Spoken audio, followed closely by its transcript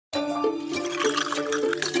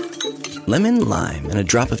Lemon, lime, and a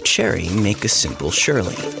drop of cherry make a simple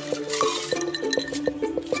Shirley.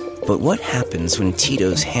 But what happens when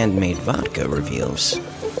Tito's handmade vodka reveals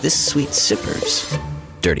this sweet sipper's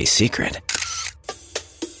dirty secret?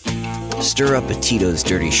 Stir up a Tito's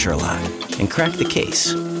Dirty Sherlock and crack the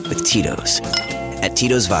case with Tito's at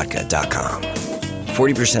Tito'sVodka.com.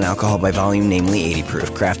 40% alcohol by volume, namely 80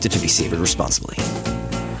 proof, crafted to be savored responsibly.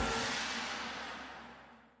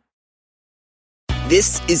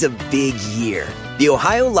 This is a big year. The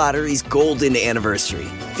Ohio Lottery's golden anniversary.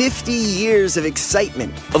 50 years of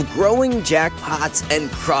excitement, of growing jackpots and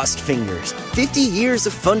crossed fingers. 50 years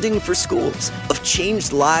of funding for schools, of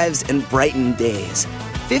changed lives and brightened days.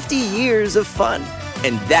 50 years of fun,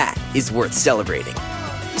 and that is worth celebrating.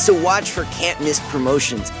 So watch for can't-miss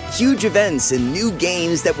promotions, huge events, and new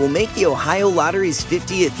games that will make the Ohio Lottery's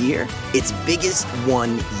 50th year its biggest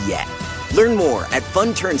one yet. Learn more at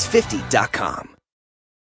funturns50.com.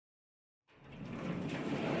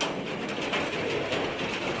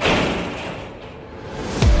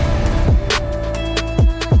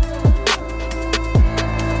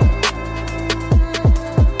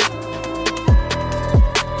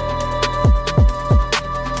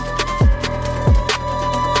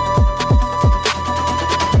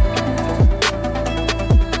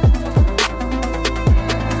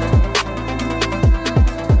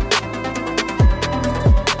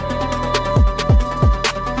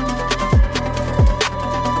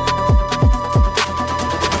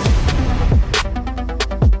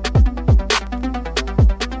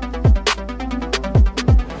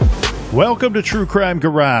 Welcome to True Crime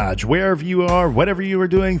Garage. Wherever you are, whatever you are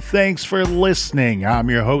doing, thanks for listening. I'm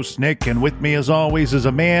your host, Nick, and with me, as always, is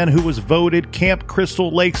a man who was voted Camp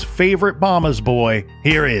Crystal Lake's favorite mama's boy.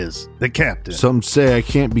 Here is the captain. Some say I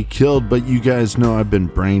can't be killed, but you guys know I've been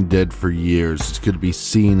brain dead for years. It's good to be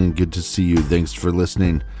seen and good to see you. Thanks for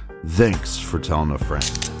listening. Thanks for telling a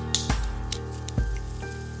friend.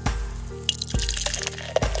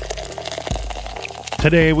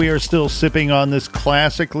 Today we are still sipping on this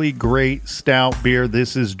classically great stout beer.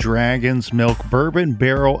 This is Dragon's Milk Bourbon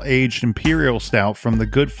Barrel Aged Imperial Stout from the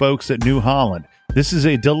good folks at New Holland. This is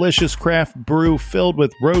a delicious craft brew filled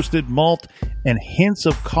with roasted malt and hints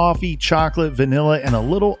of coffee, chocolate, vanilla, and a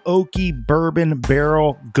little oaky bourbon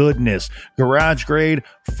barrel goodness. Garage grade,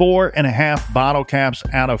 4.5 bottle caps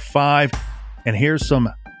out of 5. And here's some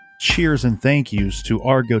cheers and thank yous to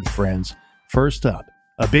our good friends. First up,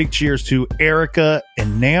 a big cheers to Erica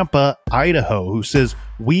in Nampa, Idaho, who says,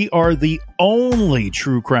 we are the only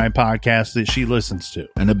true crime podcast that she listens to.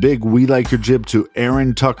 And a big we like your jib to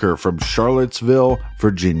Aaron Tucker from Charlottesville,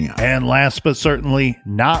 Virginia. And last but certainly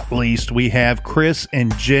not least, we have Chris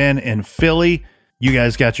and Jen in Philly. You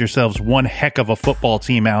guys got yourselves one heck of a football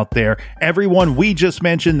team out there. Everyone we just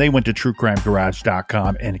mentioned, they went to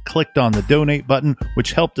truecrimegarage.com and clicked on the donate button,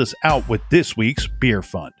 which helped us out with this week's beer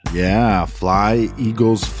fund. Yeah, fly,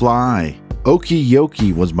 Eagles, fly. Okie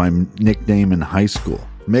Yoki was my nickname in high school.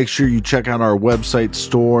 Make sure you check out our website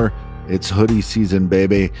store. It's hoodie season,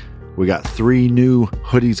 baby. We got 3 new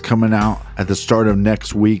hoodies coming out at the start of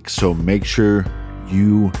next week, so make sure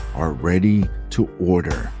you are ready to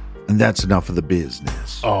order. And that's enough of the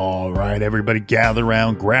business. All right, everybody gather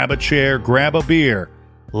around, grab a chair, grab a beer.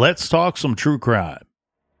 Let's talk some true crime.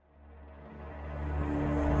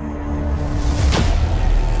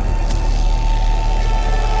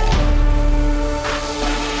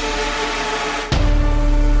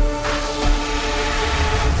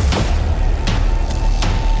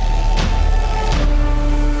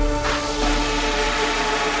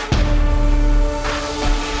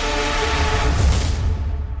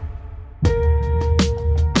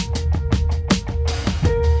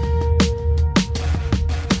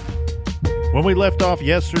 When we left off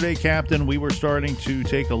yesterday, Captain, we were starting to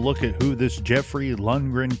take a look at who this Jeffrey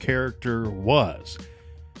Lundgren character was.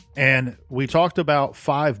 And we talked about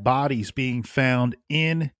 5 bodies being found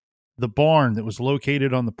in the barn that was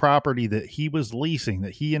located on the property that he was leasing,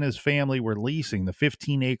 that he and his family were leasing, the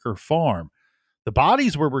 15-acre farm. The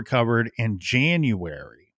bodies were recovered in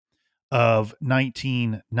January of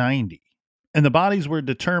 1990. And the bodies were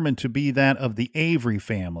determined to be that of the Avery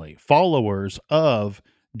family, followers of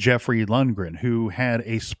Jeffrey Lundgren, who had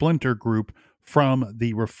a splinter group from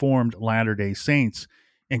the Reformed Latter-day Saints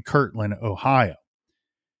in Kirtland, Ohio.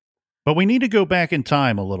 But we need to go back in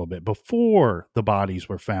time a little bit before the bodies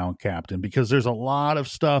were found, Captain, because there's a lot of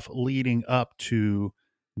stuff leading up to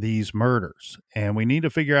these murders. And we need to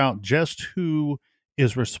figure out just who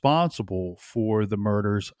is responsible for the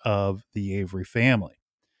murders of the Avery family.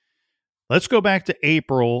 Let's go back to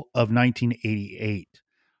April of 1988.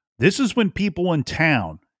 This is when people in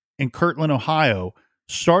town in Kirtland, Ohio,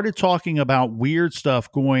 started talking about weird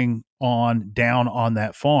stuff going on down on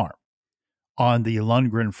that farm, on the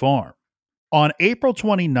Lundgren farm. On April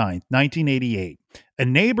 29th, 1988, a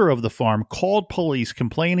neighbor of the farm called police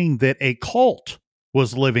complaining that a cult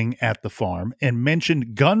was living at the farm and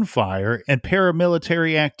mentioned gunfire and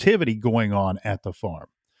paramilitary activity going on at the farm.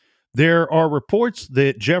 There are reports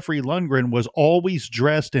that Jeffrey Lundgren was always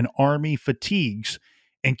dressed in army fatigues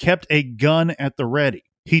and kept a gun at the ready.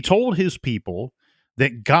 He told his people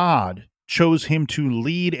that God chose him to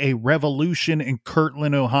lead a revolution in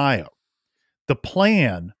Kirtland, Ohio. The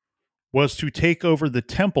plan was to take over the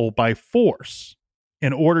temple by force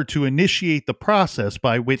in order to initiate the process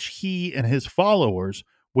by which he and his followers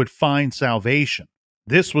would find salvation.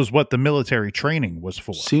 This was what the military training was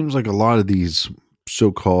for. Seems like a lot of these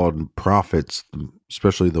so-called prophets,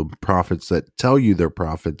 especially the prophets that tell you they're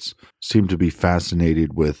prophets, seem to be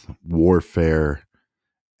fascinated with warfare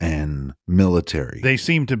and military. They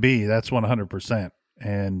seem to be. That's 100%.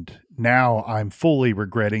 And now I'm fully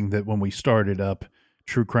regretting that when we started up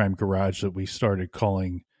True Crime Garage that we started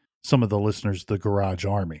calling some of the listeners the Garage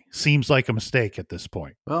Army. Seems like a mistake at this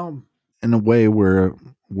point. Well, in a way, we're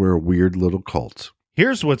a weird little cult.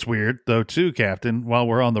 Here's what's weird, though, too, Captain, while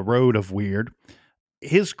we're on the road of weird.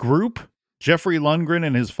 His group, Jeffrey Lundgren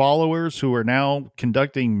and his followers, who are now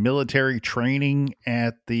conducting military training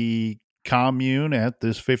at the commune at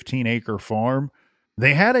this 15-acre farm,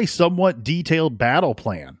 they had a somewhat detailed battle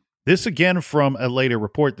plan. This again from a later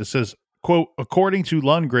report that says, quote, according to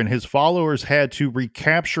Lundgren, his followers had to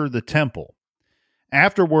recapture the temple.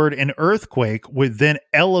 Afterward, an earthquake would then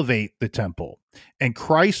elevate the temple, and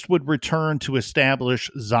Christ would return to establish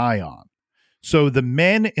Zion. So the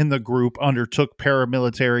men in the group undertook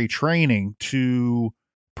paramilitary training to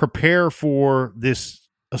prepare for this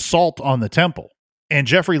assault on the temple. And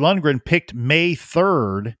Jeffrey Lundgren picked May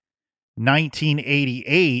 3rd,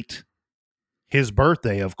 1988, his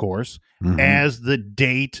birthday, of course, as the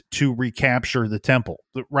date to recapture the temple,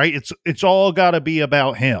 right? It's all got to be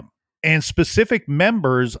about him. And specific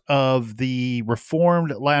members of the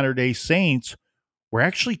Reformed Latter-day Saints were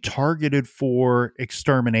actually targeted for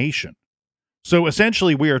extermination. So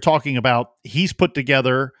essentially, we are talking about he's put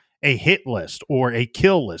together a hit list or a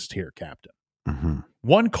kill list here, Captain.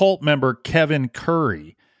 One cult member, Kevin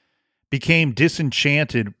Curry, became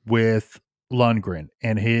disenchanted with Lundgren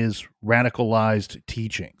and his radicalized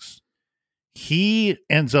teachings. He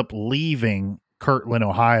ends up leaving Kirtland,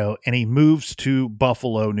 Ohio, and he moves to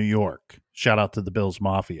Buffalo, New York. Shout out to the Bills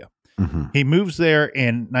Mafia. He moves there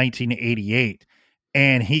in 1988,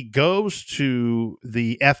 and he goes to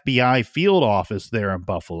the FBI field office there in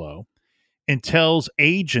Buffalo and tells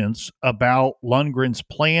agents about Lundgren's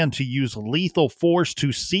plan to use lethal force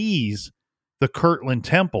to seize the Kirtland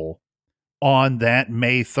Temple on that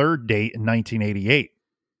May 3rd date in 1988.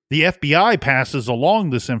 The FBI passes along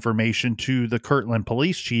this information to the Kirtland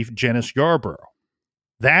police chief, Janice Yarborough.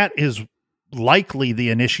 That is likely the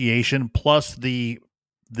initiation, plus the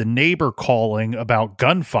neighbor calling about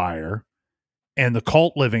gunfire and the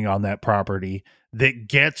cult living on that property, that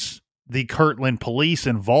gets the Kirtland police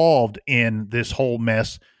involved in this whole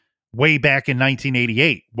mess way back in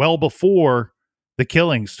 1988, well before the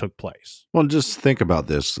killings took place. Well, just think about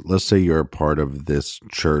this. Let's say you're a part of this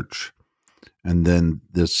church and then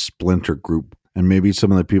this splinter group, and maybe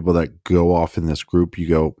some of the people that go off in this group, you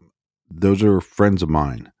go, those are friends of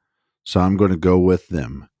mine, so I'm going to go with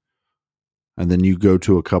them. And then you go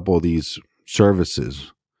to a couple of these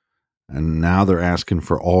services, and now they're asking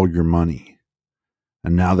for all your money.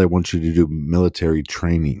 And now they want you to do military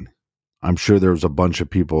training. I'm sure there was a bunch of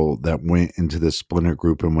people that went into this splinter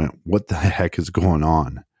group and went, what the heck is going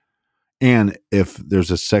on? And if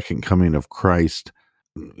there's a second coming of Christ,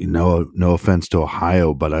 no offense to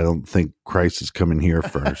Ohio, but I don't think Christ is coming here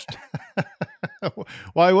first.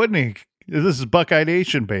 Why wouldn't he? This is Buckeye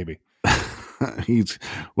Nation, baby. He's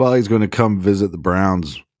going to come visit the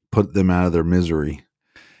Browns, put them out of their misery.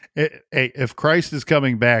 Hey, if Christ is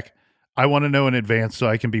coming back, I want to know in advance so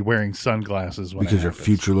I can be wearing sunglasses when because your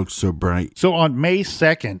future looks so bright. So on May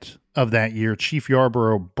 2nd of that year, Chief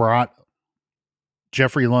Yarborough brought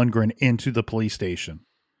Jeffrey Lundgren into the police station.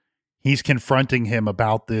 He's confronting him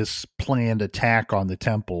about this planned attack on the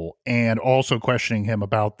temple and also questioning him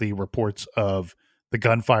about the reports of the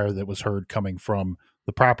gunfire that was heard coming from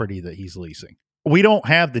the property that he's leasing. We don't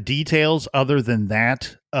have the details other than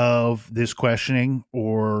that of this questioning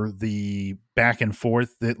or the back and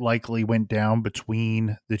forth that likely went down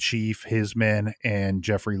between the chief, his men, and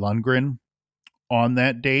Jeffrey Lundgren on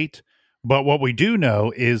that date. But what we do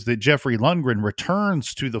know is that Jeffrey Lundgren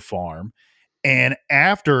returns to the farm, and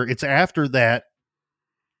after that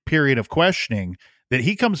period of questioning that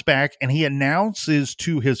he comes back and he announces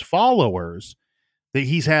to his followers that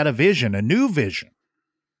he's had a vision, a new vision,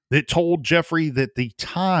 that told Jeffrey that the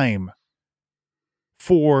time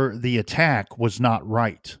for the attack was not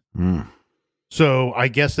right. So I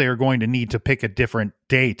guess they are going to need to pick a different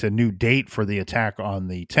date, a new date for the attack on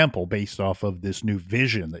the temple based off of this new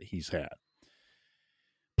vision that he's had.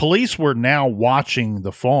 Police were now watching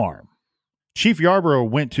the farm. Chief Yarborough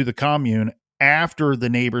went to the commune after the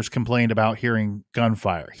neighbors complained about hearing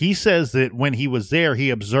gunfire. He says that when he was there, he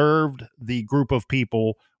observed the group of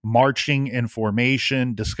people marching in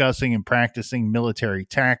formation, discussing and practicing military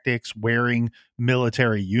tactics, wearing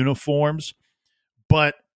military uniforms.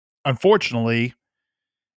 But unfortunately,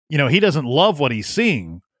 he doesn't love what he's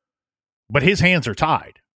seeing, but his hands are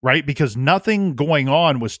tied, right? Because nothing going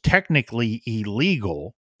on was technically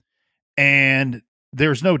illegal. And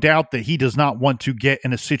there's no doubt that he does not want to get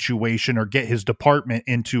in a situation or get his department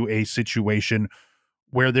into a situation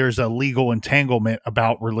where there's a legal entanglement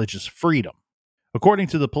about religious freedom. According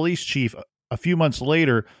to the police chief, a few months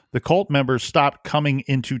later, the cult members stopped coming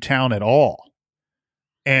into town at all.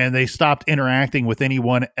 And they stopped interacting with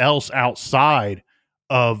anyone else outside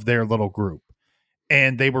of their little group.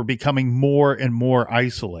 And they were becoming more and more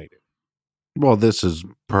isolated. Well, this is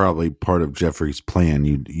probably part of Jeffrey's plan.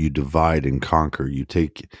 You divide and conquer. You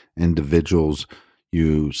take individuals,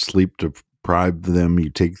 you sleep deprive them, you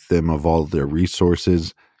take them of all their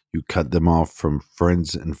resources, you cut them off from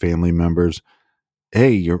friends and family members.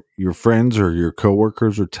 Hey, your friends or your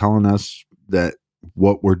coworkers are telling us that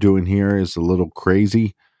what we're doing here is a little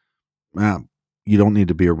crazy. You don't need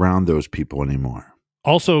to be around those people anymore.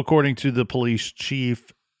 Also, according to the police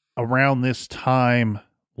chief, around this time,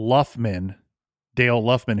 Dale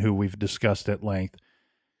Luffman, who we've discussed at length,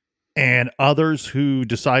 and others who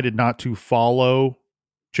decided not to follow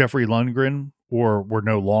Jeffrey Lundgren or were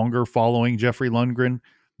no longer following Jeffrey Lundgren,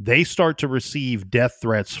 they start to receive death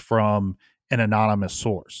threats from an anonymous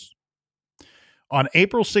source. On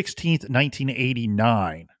April 16th,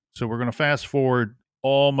 1989, so we're going to fast forward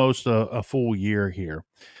almost a full year here,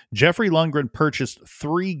 Jeffrey Lundgren purchased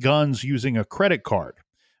 3 guns using a credit card.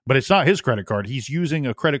 But it's not his credit card. He's using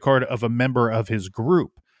a credit card of a member of his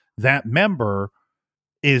group. That member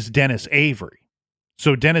is Dennis Avery.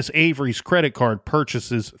 So Dennis Avery's credit card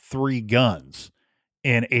purchases 3 guns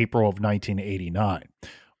in April of 1989.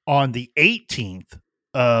 On the 18th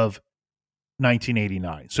of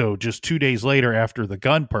 1989, so just 2 days later after the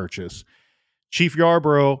gun purchase, Chief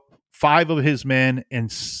Yarborough, 5 of his men,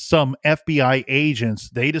 and some FBI agents,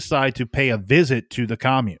 they decide to pay a visit to the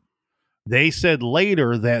commune. They said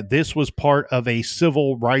later that this was part of a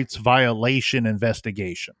civil rights violation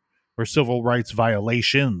investigation or civil rights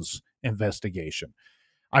violations investigation.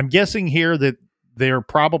 I'm guessing here that they're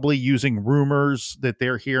probably using rumors that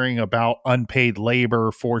they're hearing about unpaid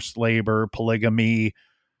labor, forced labor, polygamy,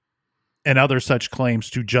 and other such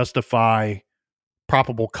claims to justify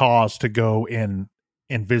probable cause to go in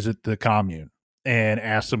and visit the commune and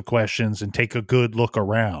ask some questions and take a good look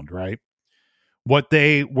around, right? What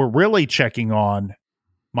they were really checking on,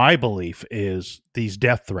 my belief, is these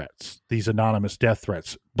death threats, these anonymous death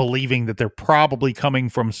threats, believing that they're probably coming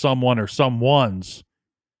from someone or someone's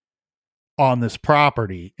on this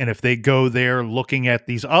property. And if they go there looking at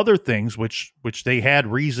these other things, which they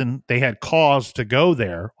had cause to go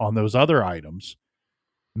there on those other items,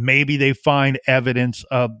 maybe they find evidence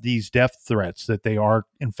of these death threats that they are,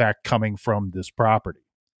 in fact, coming from this property.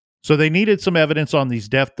 So they needed some evidence on these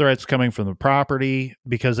death threats coming from the property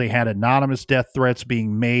because they had anonymous death threats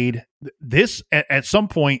being made. This, at some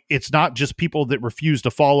point, it's not just people that refuse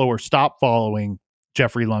to follow or stop following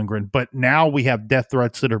Jeffrey Lundgren, but now we have death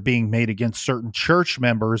threats that are being made against certain church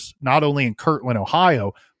members, not only in Kirtland,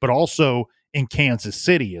 Ohio, but also in Kansas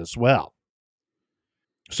City as well.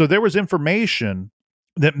 So there was information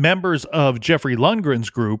that members of Jeffrey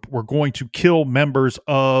Lundgren's group were going to kill members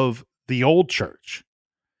of the old church.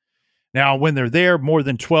 Now, when they're there, more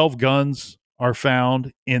than 12 guns are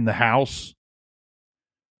found in the house,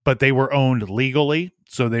 but they were owned legally,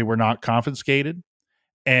 so they were not confiscated.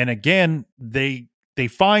 And again, they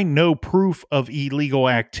find no proof of illegal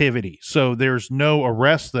activity. So there's no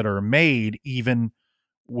arrests that are made, even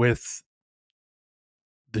with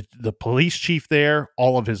the police chief there,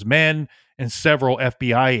 all of his men, and several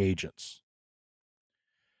FBI agents.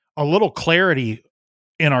 A little clarity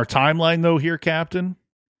in our timeline, though, here, Captain.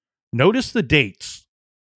 Notice the dates,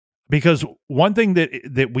 because one thing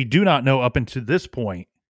that we do not know up until this point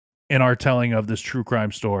in our telling of this true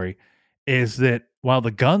crime story is that while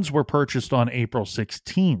the guns were purchased on April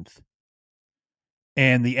 16th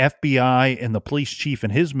and the FBI and the police chief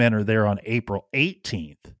and his men are there on April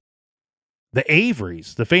 18th, the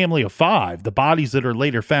Averys, the family of 5, the bodies that are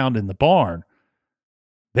later found in the barn,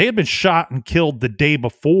 they had been shot and killed the day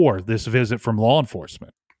before this visit from law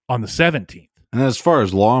enforcement on the 17th. And as far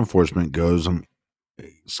as law enforcement goes,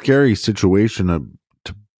 scary situation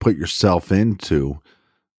to put yourself into.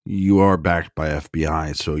 You are backed by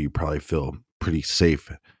FBI, so you probably feel pretty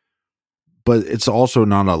safe. But it's also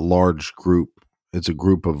not a large group. It's a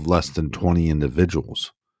group of less than 20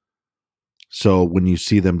 individuals. So when you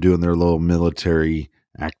see them doing their little military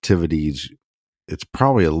activities, it's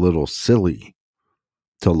probably a little silly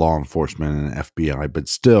to law enforcement and FBI, but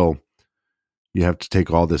still, you have to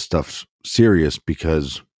take all this stuff serious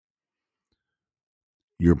because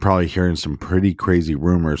you're probably hearing some pretty crazy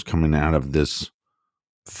rumors coming out of this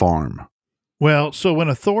farm. Well, so when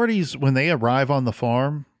authorities, when they arrive on the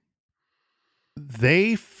farm,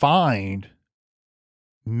 they find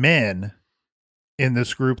men in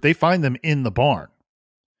this group. They find them in the barn,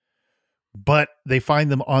 but they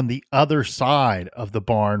find them on the other side of the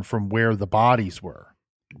barn from where the bodies were.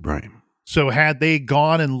 Right. So had they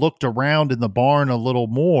gone and looked around in the barn a little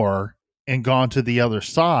more and gone to the other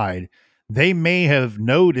side, they may have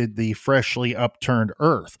noted the freshly upturned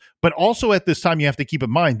earth. But also at this time, you have to keep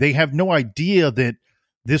in mind, they have no idea that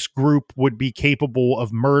this group would be capable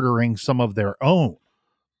of murdering some of their own.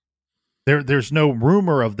 There's no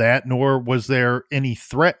rumor of that, nor was there any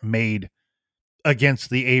threat made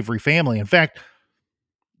against the Avery family. In fact,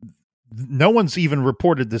 no one's even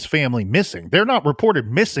reported this family missing. They're not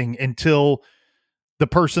reported missing until the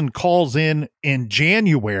person calls in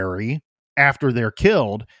January after they're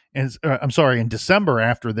killed, and in December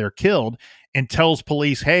after they're killed, and tells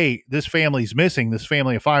police, hey, this family's missing, this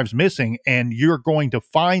family of 5's missing, and you're going to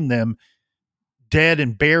find them dead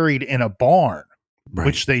and buried in a barn. Right.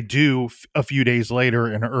 Which they do a few days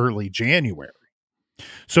later in early January.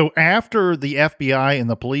 So after the FBI and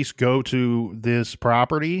the police go to this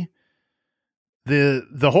property,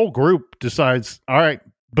 the whole group decides, all right,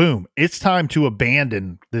 boom, it's time to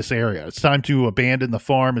abandon this area. It's time to abandon the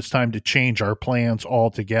farm. It's time to change our plans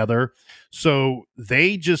altogether. So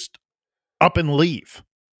they just up and leave,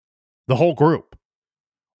 the whole group,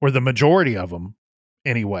 or the majority of them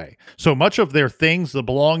anyway. So much of their things, the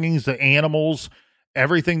belongings, the animals,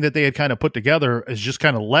 everything that they had kind of put together is just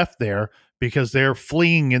kind of left there because they're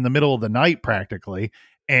fleeing in the middle of the night practically,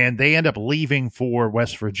 and they end up leaving for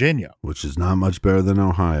West Virginia. Which is not much better than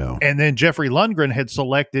Ohio. And then Jeffrey Lundgren had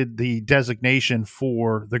selected the designation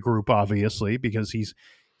for the group, obviously, because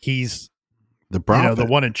he's the prophet. The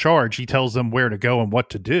one in charge. He tells them where to go and what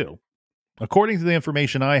to do. According to the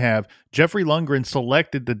information I have, Jeffrey Lundgren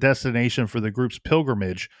selected the destination for the group's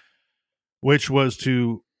pilgrimage, which was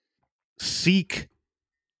to seek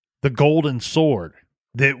the golden sword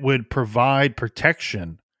that would provide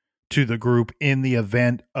protection to the group in the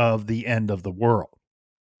event of the end of the world.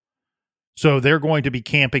 So they're going to be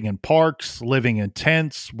camping in parks, living in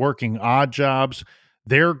tents, working odd jobs.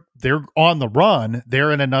 They're on the run.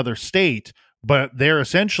 They're in another state, but they're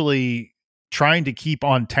essentially trying to keep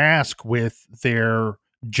on task with their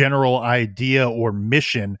general idea or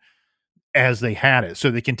mission as they had it.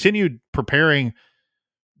 So they continued preparing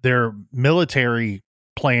their military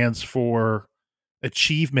plans for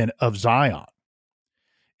achievement of Zion.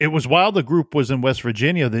 It was while the group was in West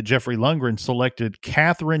Virginia that Jeffrey Lundgren selected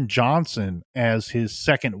Katherine Johnson as his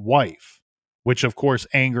second wife, which of course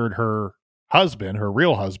angered her husband, her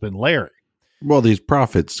real husband, Larry. Well, these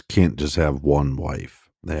prophets can't just have one wife.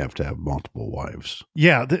 They have to have multiple wives.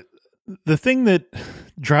 Yeah. The thing that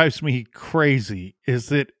drives me crazy is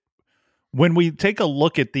that when we take a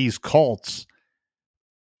look at these cults,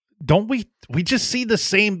 don't we just see the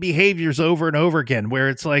same behaviors over and over again, where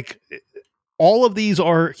it's like all of these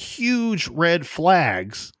are huge red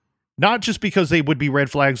flags, not just because they would be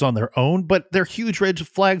red flags on their own, but they're huge red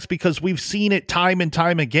flags because we've seen it time and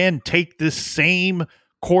time again take this same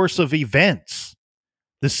course of events,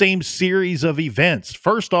 the same series of events.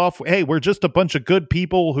 First off, hey, we're just a bunch of good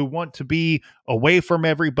people who want to be away from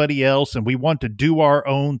everybody else, and we want to do our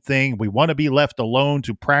own thing. We want to be left alone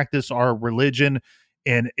to practice our religion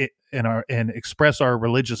and express our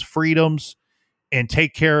religious freedoms and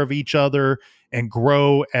take care of each other and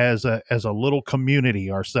grow as a little community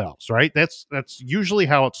ourselves, right? That's usually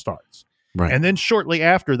how it starts. Right. And then shortly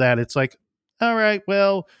after that, it's like, all right,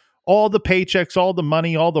 well, all the paychecks, all the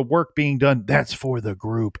money, all the work being done, that's for the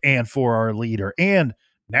group and for our leader. And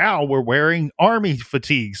now we're wearing army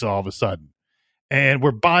fatigues all of a sudden, and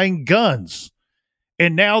we're buying guns.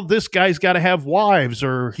 And now this guy's got to have wives,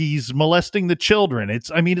 or he's molesting the children. It's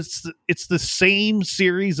the same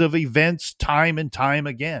series of events time and time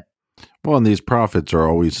again. Well, and these prophets are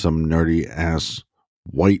always some nerdy ass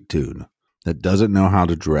white dude. that doesn't know how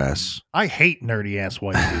to dress. I hate nerdy ass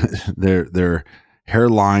white dudes. Their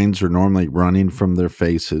hairlines are normally running from their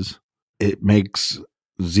faces. It makes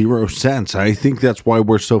zero sense. I think that's why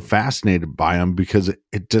we're so fascinated by them, because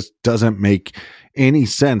it just doesn't make any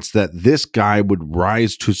sense that this guy would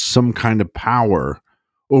rise to some kind of power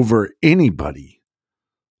over anybody,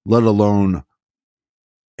 let alone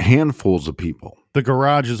handfuls of people. The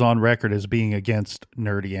garage is on record as being against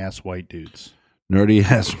nerdy ass white dudes. Nerdy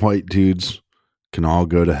ass white dudes can all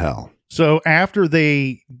go to hell. So after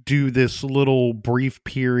they do this little brief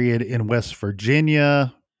period in West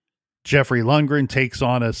Virginia, Jeffrey Lundgren takes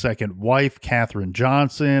on a second wife, Katherine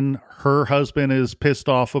Johnson. Her husband is pissed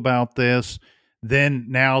off about this. Then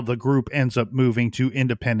now the group ends up moving to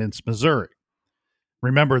Independence, Missouri.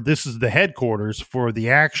 Remember, this is the headquarters for the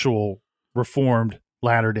actual Reformed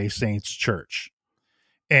Latter-day Saints church.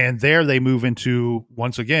 And there they move into,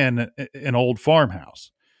 once again, an old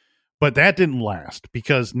farmhouse. But that didn't last,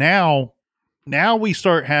 because now we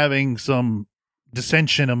start having some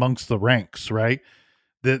dissension amongst the ranks, right?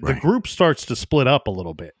 The group starts to split up a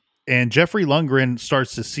little bit. And Jeffrey Lundgren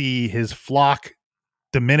starts to see his flock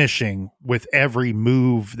diminishing with every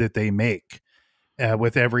move that they make,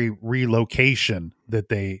 with every relocation that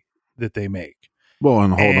they make. Well,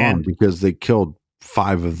 and hold on, because they killed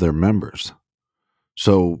 5 of their members.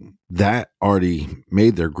 So that already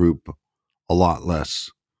made their group a lot less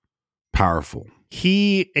powerful.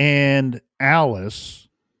 He and Alice,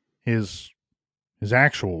 his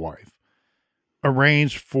actual wife,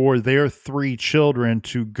 arranged for their 3 children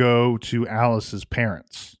to go to Alice's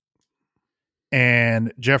parents.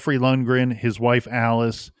 And Jeffrey Lundgren, his wife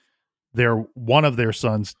Alice, one of their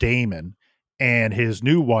sons, Damon, and his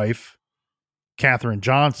new wife, Katherine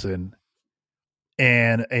Johnson,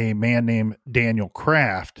 and a man named Daniel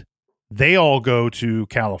Kraft, they all go to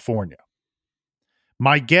California.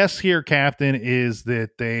 My guess here, Captain, is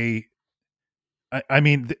that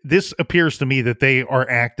this appears to me that they are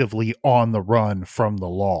actively on the run from the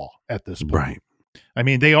law at this point. Right. I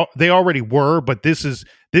mean, they already were, but this is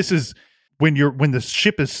when the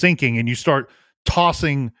ship is sinking and you start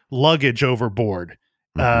tossing luggage overboard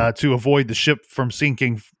to avoid the ship from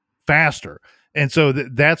sinking faster. And so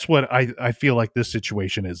that's what I feel like this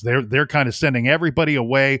situation is. They're kind of sending everybody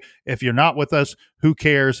away. If you're not with us, who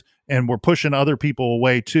cares? And we're pushing other people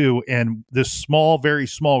away too. And this very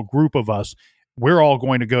small group of us, we're all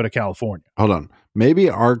going to go to California. Hold on. Maybe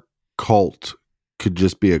our cult could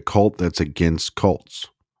just be a cult that's against cults.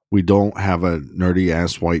 We don't have a nerdy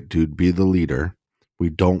ass white dude be the leader. We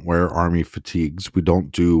don't wear army fatigues. We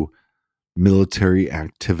don't do military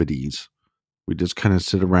activities. We just kind of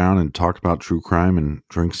sit around and talk about true crime and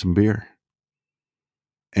drink some beer.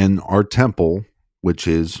 And our temple, which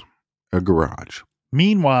is a garage.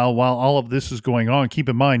 Meanwhile, while all of this is going on, keep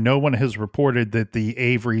in mind, no one has reported that the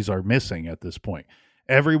Averys are missing at this point.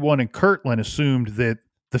 Everyone in Kirtland assumed that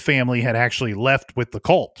the family had actually left with the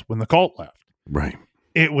cult when the cult left. Right.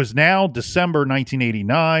 It was now December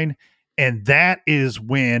 1989, and that is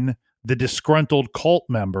when the disgruntled cult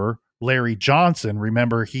member, Larry Johnson,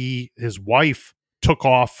 remember his wife took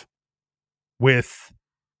off with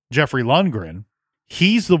Jeffrey Lundgren.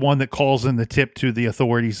 He's the one that calls in the tip to the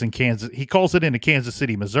authorities in Kansas. He calls it into Kansas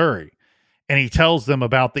City, Missouri, and he tells them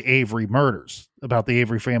about the Avery murders, about the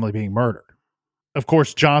Avery family being murdered. Of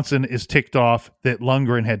course, Johnson is ticked off that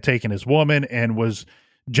Lundgren had taken his woman and was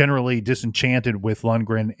generally disenchanted with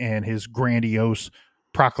Lundgren and his grandiose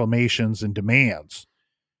proclamations and demands.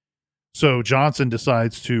 So Johnson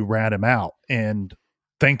decides to rat him out, and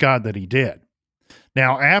thank God that he did.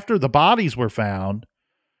 Now, after the bodies were found,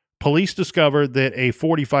 police discovered that a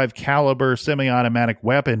 .45 caliber semi-automatic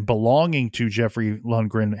weapon belonging to Jeffrey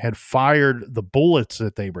Lundgren had fired the bullets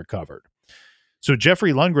that they recovered. So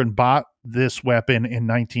Jeffrey Lundgren bought this weapon in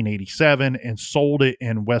 1987 and sold it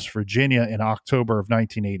in West Virginia in October of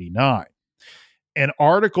 1989. An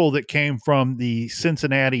article that came from the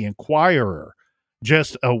Cincinnati Enquirer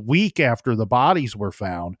just a week after the bodies were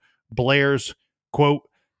found blares, quote,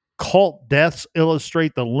 "Cult deaths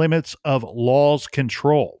illustrate the limits of law's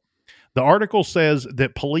control." The article says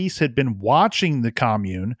that police had been watching the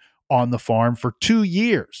commune on the farm for 2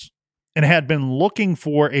 years and had been looking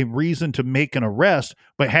for a reason to make an arrest,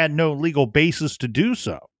 but had no legal basis to do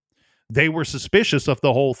so. They were suspicious of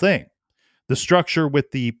the whole thing. The structure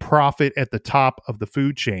with the prophet at the top of the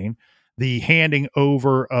food chain, the handing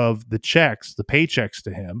over of the checks, the paychecks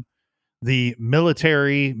to him, the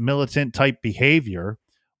militant type behavior,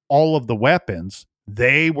 all of the weapons,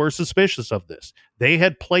 they were suspicious of this. They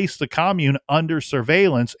had placed the commune under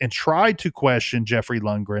surveillance and tried to question Jeffrey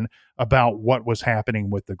Lundgren about what was happening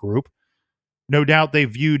with the group. No doubt they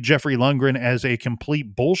viewed Jeffrey Lundgren as a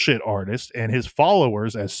complete bullshit artist and his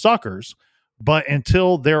followers as suckers, but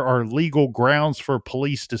until there are legal grounds for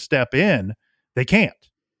police to step in, they can't.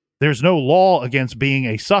 There's no law against being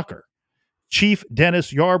a sucker. Chief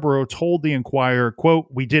Dennis Yarborough told the Enquirer, quote,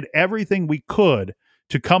 "We did everything we could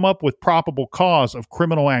to come up with probable cause of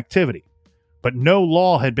criminal activity, but no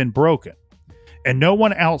law had been broken, and no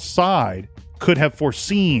one outside could have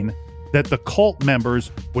foreseen that the cult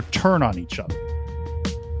members would turn on each other."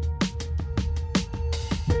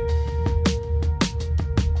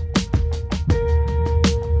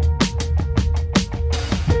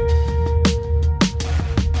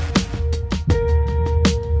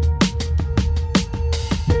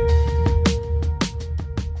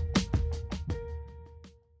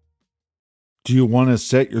 Do you want to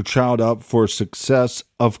set your child up for success?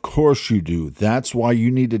 Of course you do. That's why you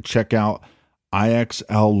need to check out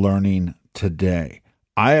IXL Learning today.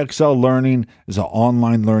 IXL Learning is an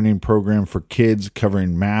online learning program for kids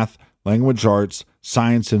covering math, language arts,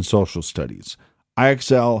 science, and social studies.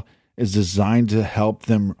 IXL is designed to help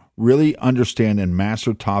them really understand and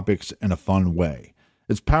master topics in a fun way.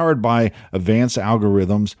 It's powered by advanced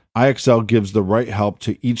algorithms. IXL gives the right help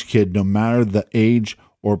to each kid, no matter the age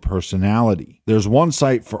or personality. There's one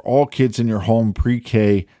site for all kids in your home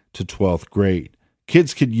pre-K to 12th grade.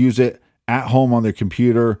 Kids could use it at home on their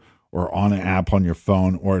computer or on an app on your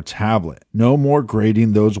phone or a tablet. No more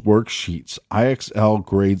grading those worksheets. IXL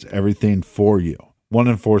grades everything for you. 1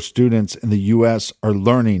 in 4 students in the U.S. are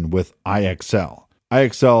learning with IXL.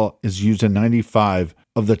 IXL is used in 95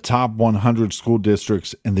 of the top 100 school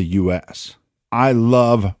districts in the U.S. I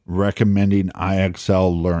love recommending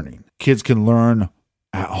IXL Learning. Kids can learn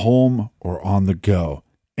at home or on the go.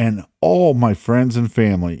 And all my friends and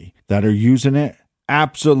family that are using it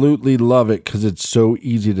absolutely love it because it's so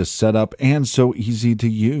easy to set up and so easy to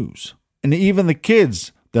use. And even the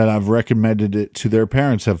kids that I've recommended it to their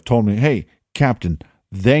parents have told me, "Hey, Captain,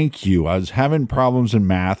 thank you. I was having problems in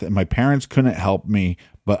math and my parents couldn't help me,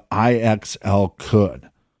 but IXL could."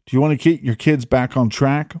 Do you want to get your kids back on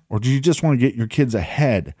track, or do you just want to get your kids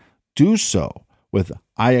ahead? Do so with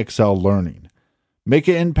IXL Learning. Make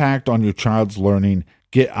an impact on your child's learning.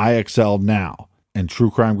 Get IXL now. And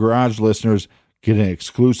True Crime Garage listeners get an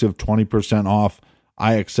exclusive 20% off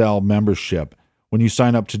IXL membership when you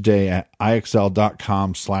sign up today at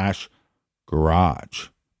IXL.com/garage.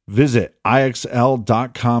 Visit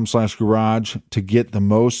IXL.com/garage to get the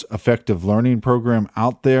most effective learning program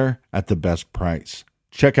out there at the best price.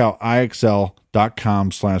 Check out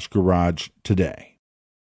IXL.com/garage today.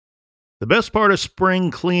 The best part of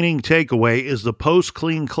spring cleaning takeaway is the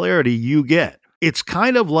post-clean clarity you get. It's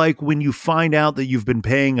kind of like when you find out that you've been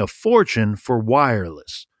paying a fortune for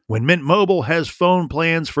wireless. When Mint Mobile has phone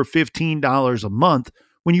plans for $15 a month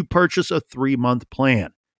when you purchase a 3-month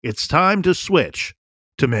plan. It's time to switch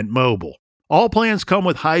to Mint Mobile. All plans come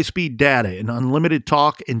with high-speed data and unlimited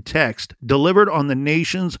talk and text delivered on the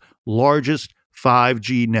nation's largest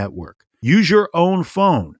 5G network. Use your own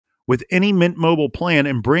phone with any Mint Mobile plan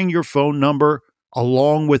and bring your phone number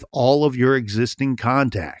along with all of your existing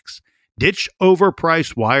contacts. Ditch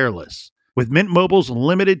overpriced wireless with Mint Mobile's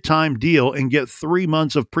limited time deal and get 3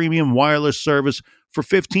 months of premium wireless service for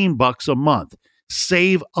 $15 a month.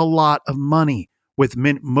 Save a lot of money with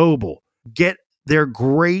Mint Mobile. Get their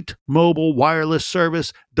great mobile wireless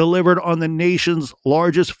service delivered on the nation's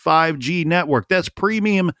largest 5G network. That's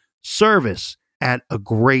premium service at a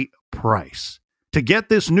great price. To get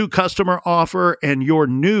this new customer offer and your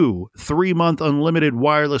new 3-month unlimited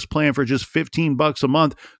wireless plan for just $15 a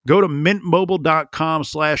month, go to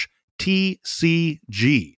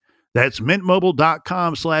mintmobile.com/TCG. That's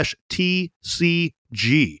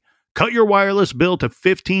mintmobile.com/TCG. Cut your wireless bill to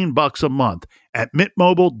 $15 a month at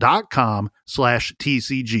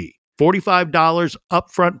mintmobile.com/TCG. $45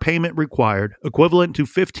 upfront payment required, equivalent to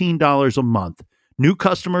 $15 a month. New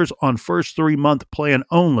customers on first 3-month plan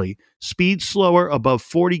only. Speed slower above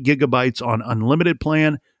 40 gigabytes on unlimited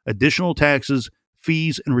plan. Additional taxes,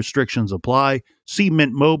 fees, and restrictions apply. See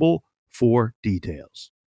Mint Mobile for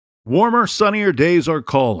details. Warmer, sunnier days are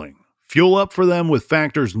calling. Fuel up for them with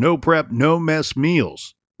Factor's no prep, no mess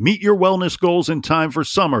meals. Meet your wellness goals in time for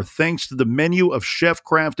summer thanks to the menu of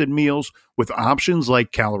chef-crafted meals with options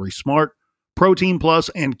like Calorie Smart, Protein Plus,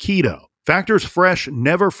 and Keto. Factor's fresh,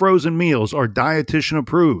 never frozen meals are dietitian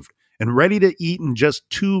approved and ready to eat in just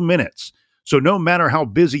 2 minutes. So no matter how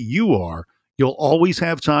busy you are, you'll always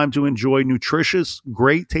have time to enjoy nutritious,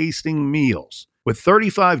 great tasting meals. With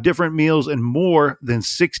 35 different meals and more than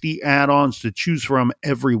 60 add-ons to choose from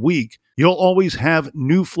every week, you'll always have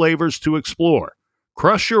new flavors to explore.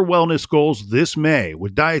 Crush your wellness goals this May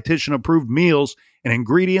with dietitian-approved meals and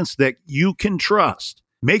ingredients that you can trust.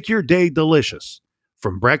 Make your day delicious,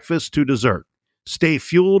 from breakfast to dessert. Stay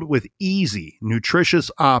fueled with easy, nutritious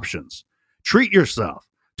options. Treat yourself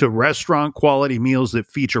to restaurant-quality meals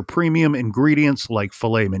that feature premium ingredients like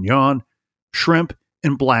filet mignon, shrimp,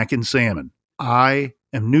 and blackened salmon. I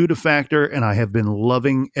am new to Factor, and I have been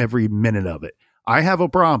loving every minute of it. I have a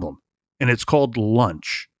problem, and it's called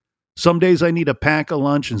lunch. Some days I need to pack a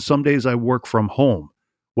lunch, and some days I work from home.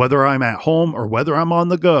 Whether I'm at home or whether I'm on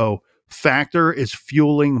the go, Factor is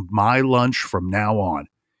fueling my lunch from now on.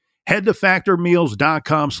 Head to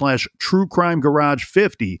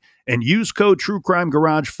factormeals.com/truecrimegarage50 and use code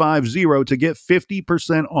truecrimegarage50 to get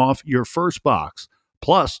 50% off your first box,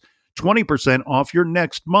 plus 20% off your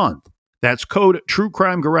next month. That's code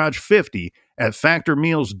truecrimegarage50 at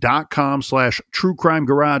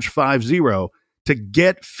factormeals.com/truecrimegarage50 to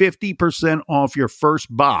get 50% off your first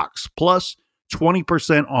box, plus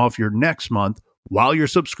 20% off your next month while your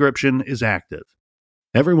subscription is active.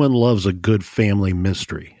 Everyone loves a good family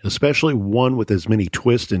mystery, especially one with as many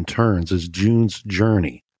twists and turns as June's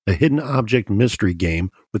Journey, a hidden object mystery game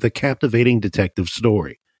with a captivating detective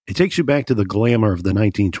story. It takes you back to the glamour of the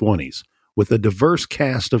 1920s with a diverse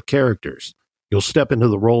cast of characters. You'll step into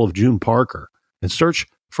the role of June Parker and search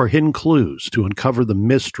for hidden clues to uncover the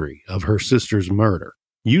mystery of her sister's murder.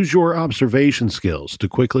 Use your observation skills to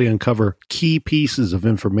quickly uncover key pieces of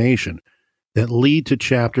information that lead to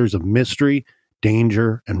chapters of mystery,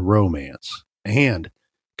 danger, and romance. And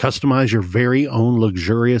customize your very own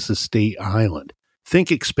luxurious estate island. Think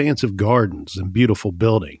expansive gardens and beautiful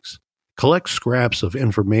buildings. Collect scraps of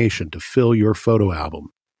information to fill your photo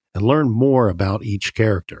album and learn more about each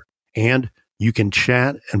character. And you can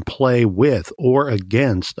chat and play with or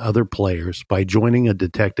against other players by joining a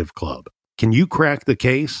detective club. Can you crack the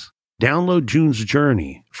case? Download June's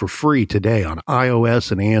Journey for free today on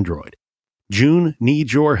iOS and Android. June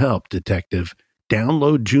needs your help, detective.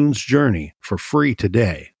 Download June's Journey for free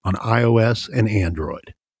today on iOS and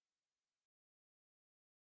Android.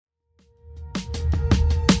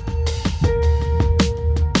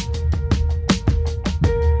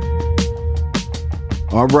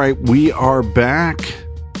 All right, we are back,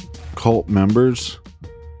 cult members.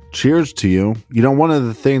 Cheers to you. You know, one of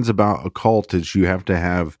the things about a cult is you have to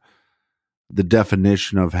have the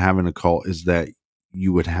definition of having a cult is that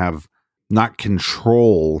you would have not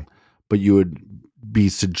control, but you would be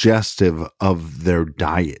suggestive of their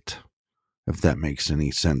diet, if that makes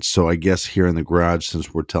any sense. So I guess here in the garage,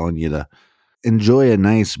 since we're telling you to enjoy a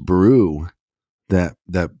nice brew, that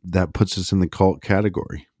puts us in the cult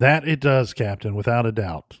category. That it does, Captain, without a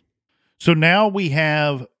doubt. So now we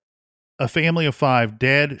have a family of 5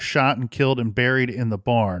 dead, shot and killed and buried in the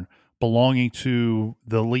barn, belonging to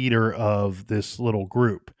the leader of this little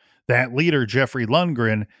group. That leader, Jeffrey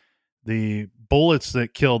Lundgren, the bullets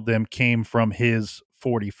that killed them came from his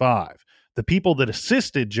 .45. The people that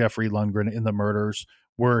assisted Jeffrey Lundgren in the murders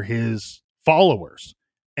were his followers,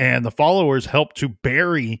 and the followers helped to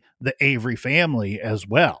bury the Avery family as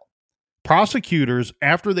well. Prosecutors,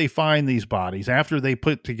 after they find these bodies, after they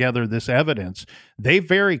put together this evidence, they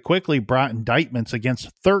very quickly brought indictments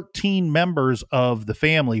against 13 members of the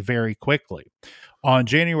family very quickly. On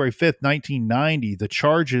January 5th, 1990, the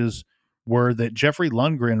charges were that Jeffrey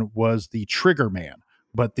Lundgren was the trigger man,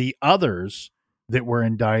 but the others that were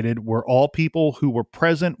indicted were all people who were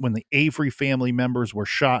present when the Avery family members were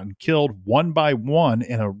shot and killed one by one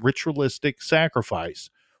in a ritualistic sacrifice,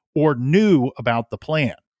 or knew about the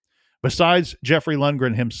plan. Besides Jeffrey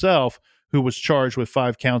Lundgren himself, who was charged with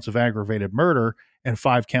 5 counts of aggravated murder and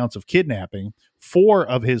 5 counts of kidnapping, 4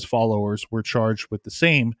 of his followers were charged with the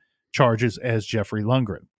same charges as Jeffrey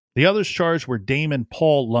Lundgren. The others charged were Damon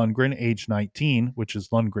Paul Lundgren, age 19, which is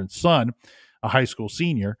Lundgren's son, a high school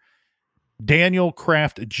senior, Daniel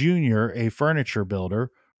Kraft Jr., a furniture builder,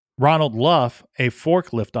 Ronald Luff, a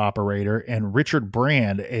forklift operator, and Richard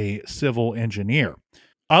Brand, a civil engineer.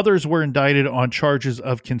 Others were indicted on charges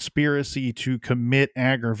of conspiracy to commit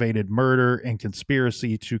aggravated murder and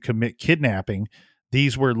conspiracy to commit kidnapping.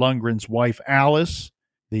 These were Lundgren's wife, Alice,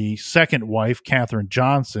 the second wife, Katherine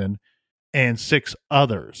Johnson, and 6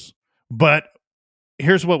 others. But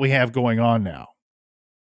here's what we have going on now.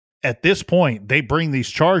 At this point, they bring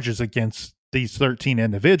these charges against these 13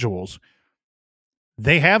 individuals.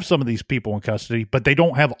 They have some of these people in custody, but they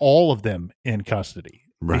don't have all of them in custody.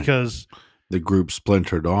 Right. Because the group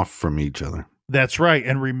splintered off from each other. That's right.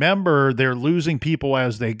 And remember, they're losing people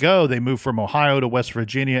as they go. They move from Ohio to West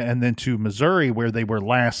Virginia and then to Missouri, where they were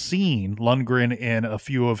last seen. Lundgren and a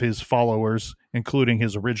few of his followers, including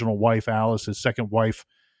his original wife, Alice, his second wife,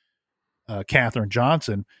 Katherine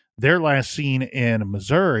Johnson. They're last seen in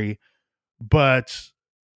Missouri, but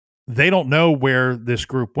they don't know where this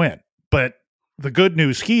group went. But the good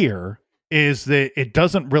news here is that it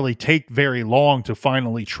doesn't really take very long to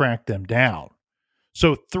finally track them down.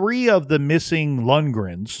 So 3 of the missing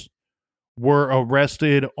Lundgrens were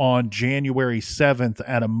arrested on January 7th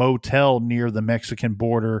at a motel near the Mexican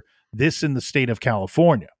border, this in the state of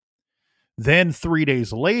California. Then 3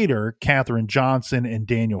 days later, Katherine Johnson and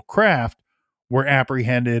Daniel Kraft were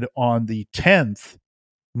apprehended on the 10th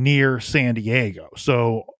near San Diego.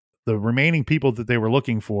 So the remaining people that they were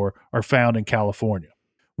looking for are found in California.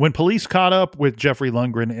 When police caught up with Jeffrey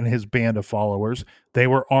Lundgren and his band of followers, they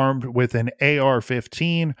were armed with an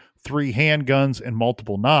AR-15, 3 handguns, and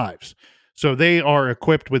multiple knives. So they are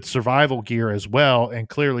equipped with survival gear as well and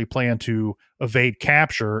clearly plan to evade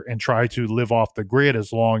capture and try to live off the grid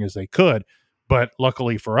as long as they could. But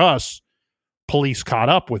luckily for us, police caught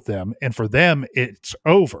up with them, and for them, it's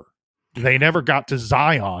over. They never got to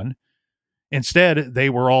Zion. Instead, they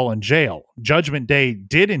were all in jail. Judgment Day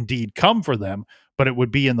did indeed come for them, but it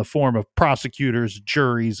would be in the form of prosecutors,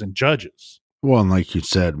 juries, and judges. Well, and like you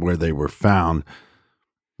said, where they were found,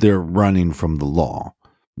 they're running from the law.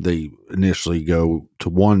 They initially go to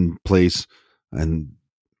one place and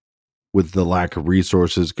with the lack of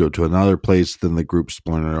resources go to another place. Then the group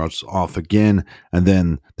splinters off again, and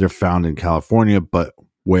then they're found in California. But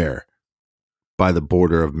where? By the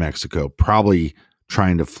border of Mexico, probably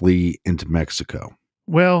trying to flee into Mexico.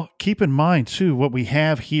 Well, keep in mind, too, what we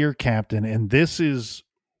have here, Captain, and this is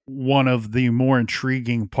one of the more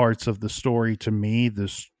intriguing parts of the story to me,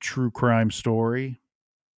 this true crime story.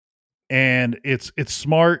 And it's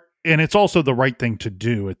smart, and it's also the right thing to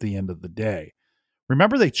do at the end of the day.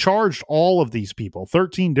 Remember, they charged all of these people,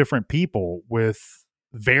 13 different people, with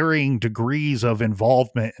varying degrees of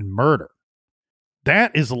involvement in murder.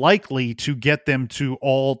 That is likely to get them to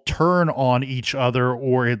all turn on each other,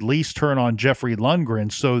 or at least turn on Jeffrey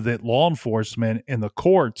Lundgren, so that law enforcement and the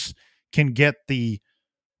courts can get the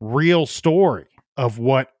real story of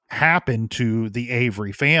what happened to the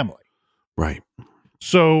Avery family. Right.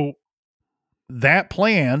 So that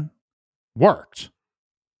plan worked.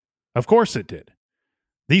 Of course it did.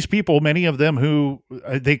 These people, many of them who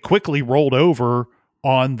they quickly rolled over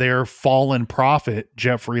on their fallen prophet,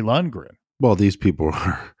 Jeffrey Lundgren. Well, these people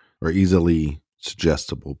are easily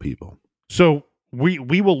suggestible people. So we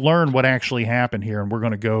will learn what actually happened here, and we're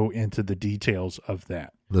going to go into the details of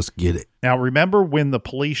that. Let's get it. Now, remember when the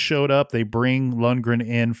police showed up, they bring Lundgren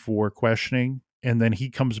in for questioning, and then he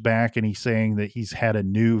comes back and he's saying that he's had a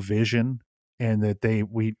new vision and that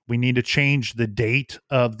we need to change the date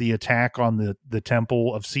of the attack on the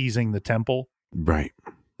temple, of seizing the temple. Right.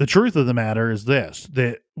 The truth of the matter is this,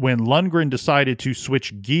 that when Lundgren decided to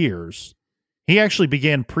switch gears, he actually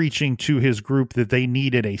began preaching to his group that they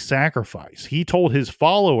needed a sacrifice. He told his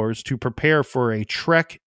followers to prepare for a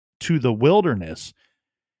trek to the wilderness,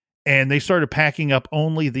 and they started packing up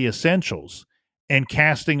only the essentials and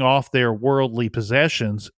casting off their worldly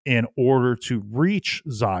possessions in order to reach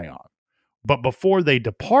Zion. But before they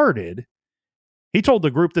departed, he told the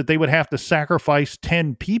group that they would have to sacrifice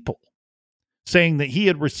 10 people, saying that he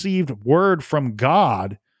had received word from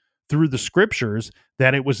God through the scriptures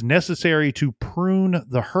that it was necessary to prune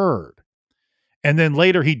the herd. And then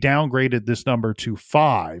later he downgraded this number to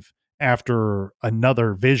 5 after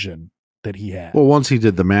another vision that he had. Well, once he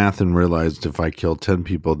did the math and realized if I kill 10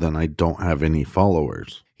 people, then I don't have any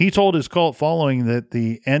followers. He told his cult following that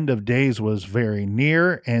the end of days was very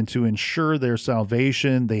near, and to ensure their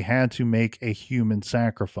salvation, they had to make a human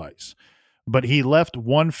sacrifice. But he left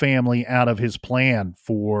one family out of his plan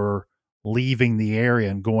for leaving the area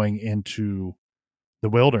and going into the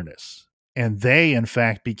wilderness. And they, in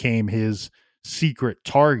fact, became his secret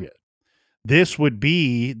target. This would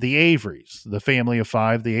be the Averys, the family of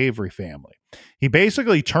 5, the Avery family. He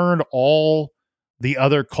basically turned all the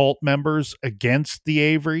other cult members against the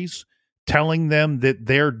Averys, telling them that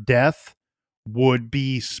their death would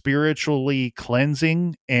be spiritually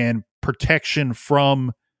cleansing and protection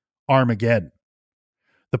from Armageddon.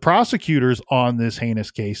 The prosecutors on this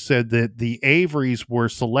heinous case said that the Averys were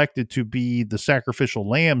selected to be the sacrificial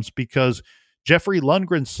lambs because Jeffrey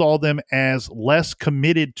Lundgren saw them as less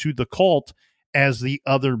committed to the cult as the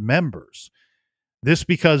other members. This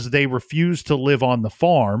because they refused to live on the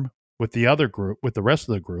farm with the other group, with the rest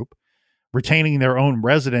of the group, retaining their own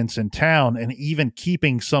residence in town and even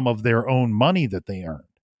keeping some of their own money that they earned.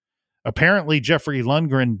 Apparently, Jeffrey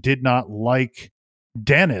Lundgren did not like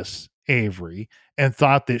Dennis Avery and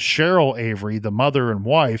thought that Cheryl Avery, the mother and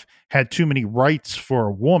wife, had too many rights for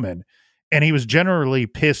a woman, and he was generally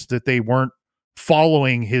pissed that they weren't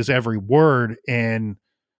following his every word and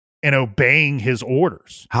obeying his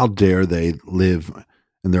orders. How dare they live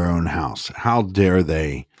in their own house? How dare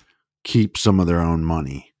they keep some of their own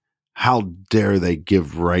money? How dare they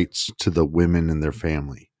give rights to the women in their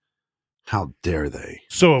family? How dare they?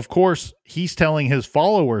 So, of course, he's telling his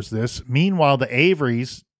followers this. Meanwhile, the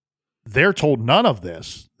Averys, they're told none of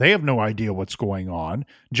this. They have no idea what's going on.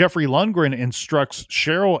 Jeffrey Lundgren instructs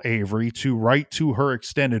Cheryl Avery to write to her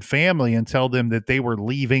extended family and tell them that they were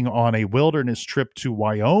leaving on a wilderness trip to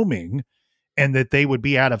Wyoming and that they would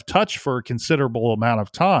be out of touch for a considerable amount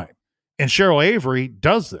of time. And Cheryl Avery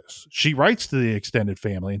does this. She writes to the extended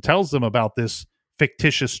family and tells them about this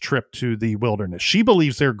fictitious trip to the wilderness. She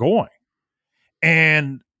believes they're going.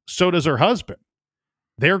 And so does her husband.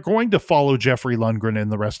 They're going to follow Jeffrey Lundgren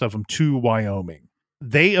and the rest of them to Wyoming.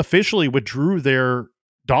 They officially withdrew their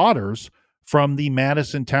daughters from the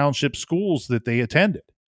Madison Township schools that they attended,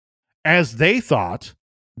 as they thought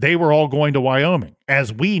they were all going to Wyoming.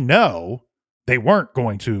 As we know, they weren't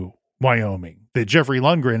going to Wyoming. That Jeffrey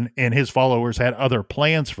Lundgren and his followers had other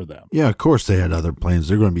plans for them. Yeah, of course they had other plans.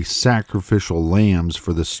 They're going to be sacrificial lambs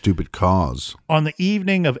for this stupid cause. On the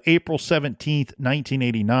evening of April 17th,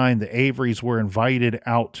 1989, the Averys were invited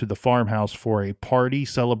out to the farmhouse for a party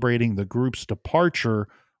celebrating the group's departure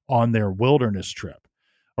on their wilderness trip.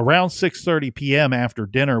 Around 6:30 p.m. after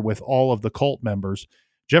dinner with all of the cult members,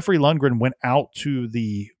 Jeffrey Lundgren went out to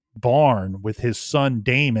the barn with his son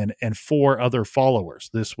Damon and 4 other followers.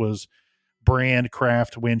 This was Brand,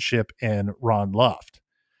 Kraft, Winship, and Ron Luft.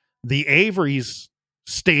 The Averys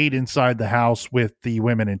stayed inside the house with the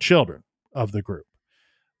women and children of the group.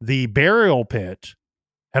 The burial pit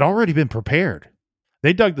had already been prepared.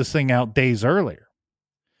 They dug this thing out days earlier.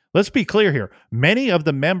 Let's be clear here. Many of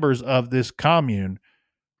the members of this commune,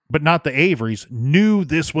 but not the Averys, knew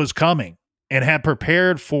this was coming and had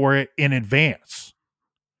prepared for it in advance.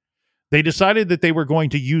 They decided that they were going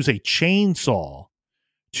to use a chainsaw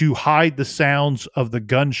to hide the sounds of the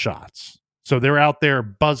gunshots. So they're out there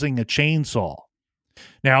buzzing a chainsaw.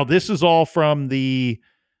 Now, this is all from the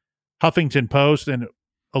Huffington Post, and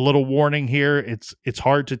a little warning here, it's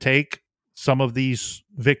hard to take. Some of these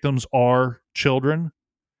victims are children.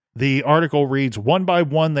 The article reads, one by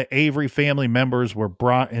one, the Avery family members were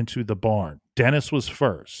brought into the barn. Dennis was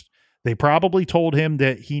first. They probably told him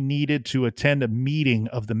that he needed to attend a meeting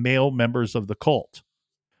of the male members of the cult.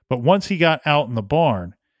 But once he got out in the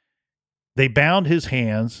barn, they bound his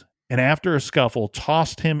hands and after a scuffle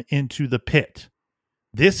tossed him into the pit.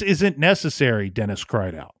 This isn't necessary, Dennis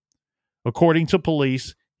cried out. According to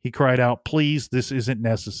police, he cried out, please, this isn't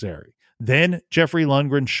necessary. Then Jeffrey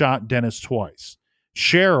Lundgren shot Dennis twice.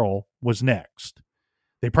 Cheryl was next.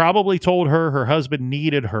 They probably told her her husband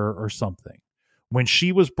needed her or something. When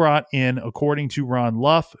she was brought in, according to Ron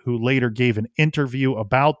Luft, who later gave an interview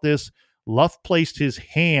about this, Luft placed his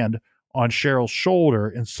hand on Cheryl's shoulder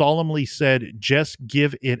and solemnly said, just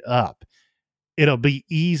give it up. It'll be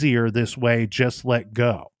easier this way. Just let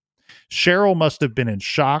go. Cheryl must have been in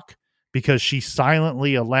shock because she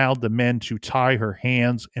silently allowed the men to tie her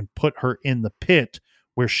hands and put her in the pit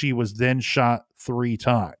where she was then shot 3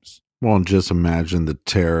 times. Well, just imagine the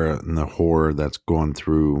terror and the horror that's going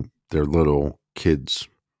through their little kids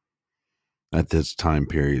at this time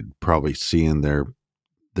period, probably seeing their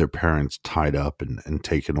parents tied up and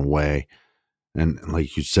taken away. And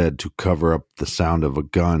like you said, to cover up the sound of a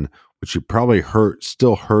gun, which you probably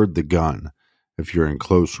still heard the gun if you're in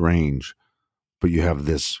close range, but you have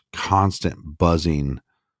this constant buzzing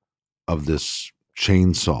of this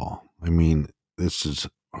chainsaw. I mean, this is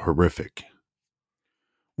horrific.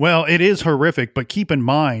 Well, it is horrific, but keep in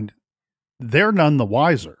mind, they're none the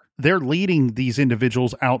wiser. They're leading these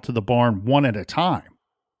individuals out to the barn one at a time.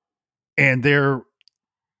 And they're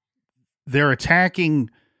attacking,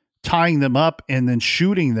 tying them up, and then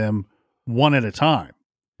shooting them one at a time.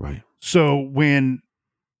 Right. So when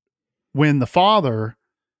the father,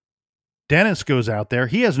 Dennis, goes out there,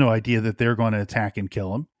 he has no idea that they're going to attack and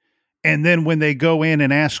kill him. And then when they go in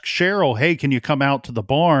and ask Cheryl, hey, can you come out to the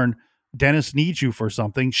barn? Dennis needs you for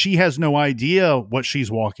something. She has no idea what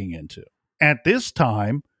she's walking into. At this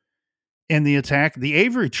time in the attack, the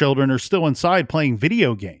Avery children are still inside playing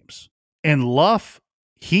video games. And Luff,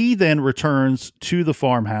 he then returns to the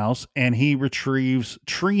farmhouse and he retrieves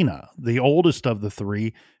Trina, the oldest of the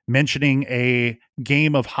 3, mentioning a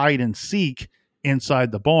game of hide and seek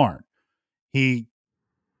inside the barn. He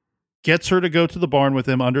gets her to go to the barn with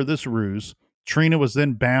him under this ruse. Trina was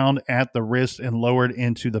then bound at the wrist and lowered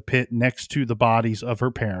into the pit next to the bodies of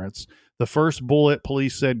her parents. The first bullet,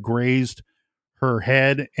 police said, grazed her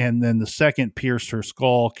head, and then the second pierced her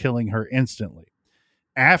skull, killing her instantly.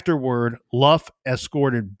 Afterward, Luff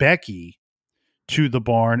escorted Becky to the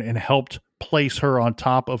barn and helped place her on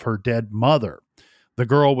top of her dead mother. The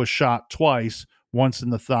girl was shot twice, once in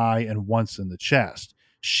the thigh and once in the chest.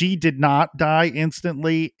 She did not die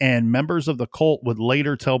instantly, and members of the cult would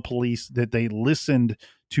later tell police that they listened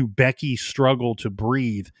to Becky struggle to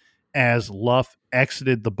breathe as Luff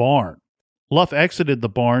exited the barn. Luff exited the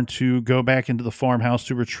barn to go back into the farmhouse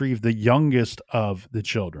to retrieve the youngest of the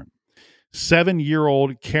children.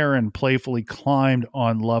 7-year-old Karen playfully climbed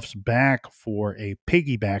on Luff's back for a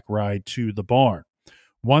piggyback ride to the barn.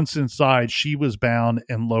 Once inside, she was bound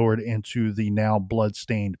and lowered into the now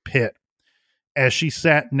blood-stained pit. As she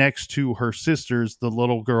sat next to her sisters, the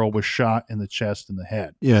little girl was shot in the chest and the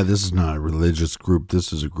head. Yeah, this is not a religious group.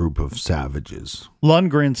 This is a group of savages.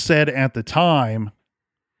 Lundgren said at the time,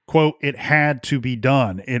 quote, "It had to be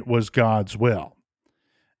done. It was God's will."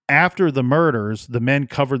 After the murders, the men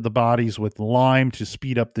covered the bodies with lime to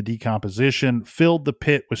speed up the decomposition, filled the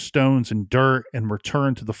pit with stones and dirt, and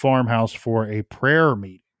returned to the farmhouse for a prayer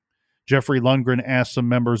meeting. Jeffrey Lundgren asked some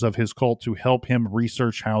members of his cult to help him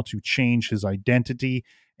research how to change his identity,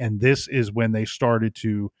 and this is when they started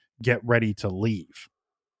to get ready to leave.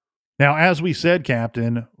 Now, as we said,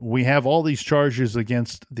 Captain, we have all these charges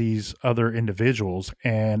against these other individuals,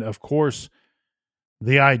 and of course,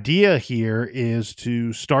 the idea here is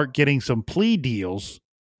to start getting some plea deals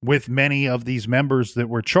with many of these members that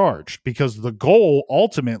were charged, because the goal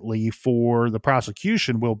ultimately for the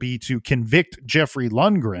prosecution will be to convict Jeffrey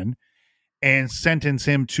Lundgren and sentence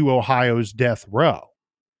him to Ohio's death row.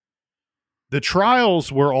 The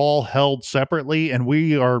trials were all held separately, and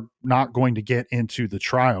we are not going to get into the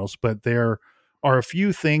trials, but there are a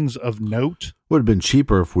few things of note. Would have been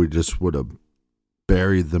cheaper if we just would have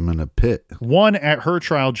buried them in a pit. One, at her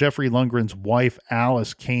trial, Jeffrey Lundgren's wife,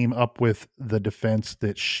 Alice, came up with the defense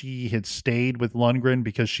that she had stayed with Lundgren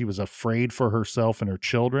because she was afraid for herself and her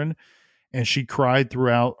children, and she cried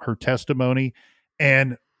throughout her testimony.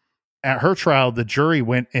 And at her trial, the jury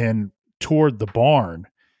went and toured the barn,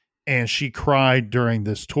 and she cried during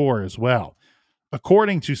this tour as well.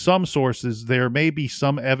 According to some sources, there may be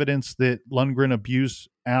some evidence that Lundgren abused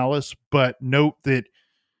Alice, but note that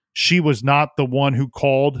she was not the one who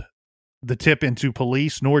called the tip into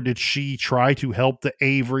police, nor did she try to help the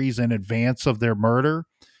Averys in advance of their murder.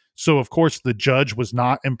 So, of course, the judge was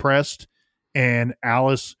not impressed, and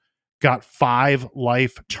Alice got 5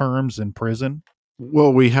 life terms in prison.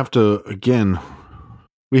 Well, we have to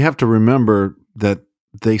remember that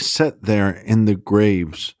they sat there in the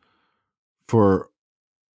graves for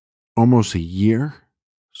almost a year.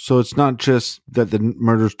 So it's not just that the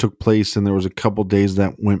murders took place and there was a couple days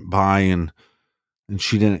that went by and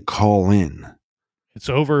she didn't call in. It's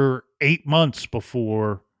over 8 months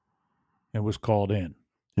before it was called in.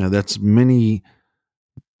 Yeah, that's many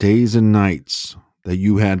days and nights that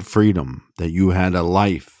you had freedom, that you had a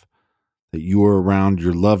life, that you were around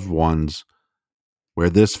your loved ones where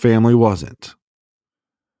this family wasn't.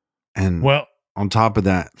 And well, on top of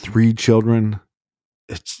that, 3 children,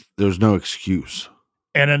 there's no excuse.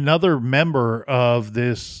 And another member of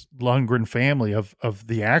this Lundgren family, of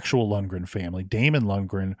the actual Lundgren family, Damon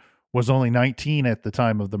Lundgren, was only 19 at the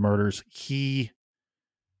time of the murders. He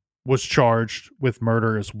was charged with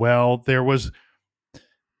murder as well. There was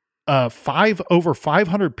over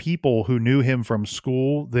 500 people who knew him from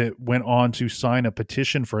school that went on to sign a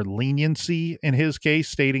petition for leniency in his case,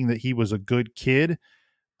 stating that he was a good kid.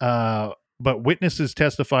 But witnesses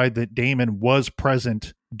testified that Damon was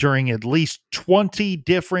present during at least 20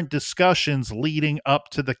 different discussions leading up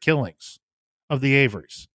to the killings of the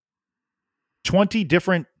Averys. 20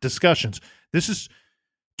 different discussions. This is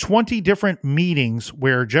 20 different meetings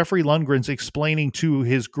where Jeffrey Lundgren's explaining to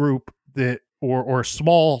his group that, or a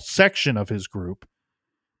small section of his group,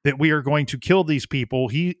 that we are going to kill these people.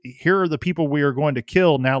 Here are the people we are going to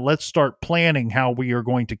kill. Now let's start planning how we are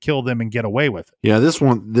going to kill them and get away with it. Yeah, this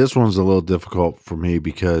one's a little difficult for me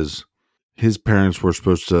because his parents were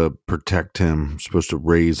supposed to protect him, supposed to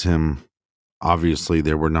raise him. Obviously,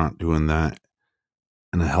 they were not doing that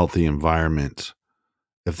in a healthy environment.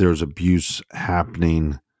 If there was abuse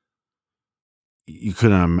happening,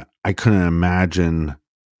 I couldn't imagine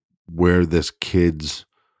where this kid's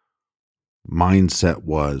mindset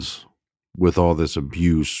was with all this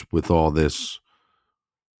abuse, with all this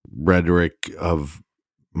rhetoric of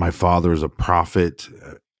my father is a prophet.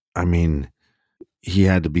 I mean, he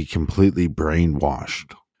had to be completely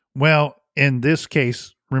brainwashed. Well, in this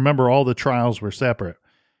case, remember, all the trials were separate.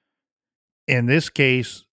 In this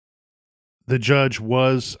case, the judge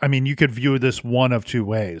was, you could view this one of two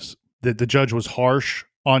ways. That the judge was harsh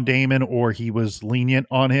on Damon or he was lenient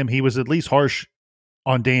on him. He was at least harsh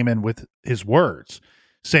on Damon with his words,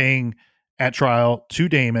 saying at trial to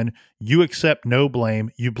Damon, "You accept no blame.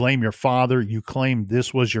 You blame your father. You claim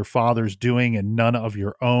this was your father's doing and none of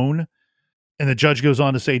your own." And the judge goes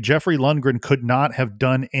on to say, Jeffrey Lundgren could not have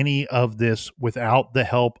done any of this without the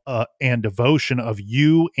help and devotion of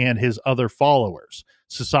you and his other followers.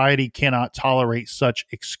 Society cannot tolerate such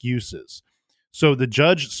excuses. So the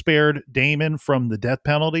judge spared Damon from the death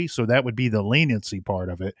penalty. So that would be the leniency part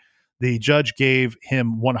of it. The judge gave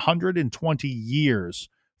him 120 years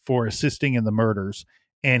for assisting in the murders,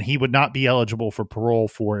 and he would not be eligible for parole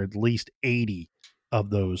for at least 80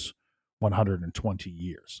 of those 120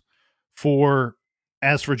 years.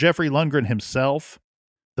 As for Jeffrey Lundgren himself,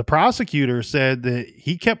 the prosecutor said that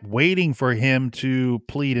he kept waiting for him to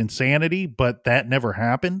plead insanity, but that never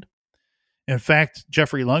happened. In fact,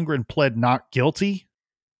 Jeffrey Lundgren pled not guilty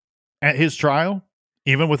at his trial,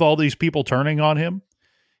 even with all these people turning on him.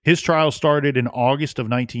 His trial started in August of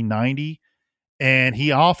 1990, and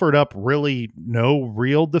he offered up really no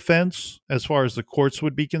real defense as far as the courts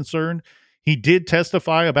would be concerned. He did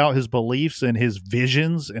testify about his beliefs and his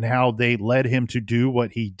visions and how they led him to do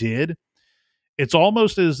what he did. It's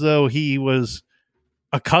almost as though he was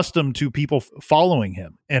accustomed to people following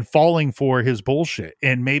him and falling for his bullshit.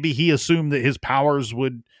 And maybe he assumed that his powers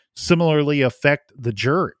would similarly affect the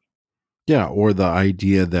jury. Yeah, or the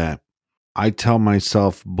idea that I tell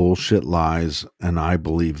myself bullshit lies and I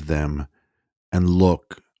believe them. And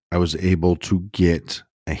look, I was able to get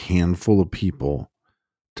a handful of people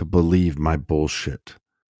to believe my bullshit.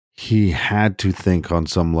 He had to think on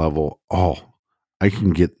some level, oh, I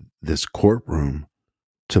can get this courtroom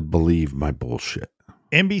to believe my bullshit.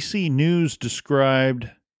 NBC News described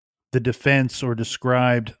the defense or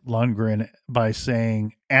described Lundgren by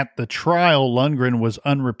saying, at the trial, Lundgren was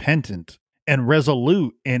unrepentant and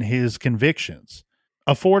resolute in his convictions.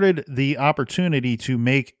 Afforded the opportunity to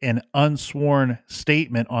make an unsworn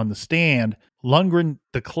statement on the stand, Lundgren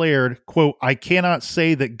declared, quote, "I cannot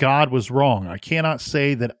say that God was wrong. I cannot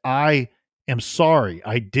say that I am sorry.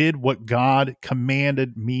 I did what God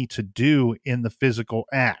commanded me to do in the physical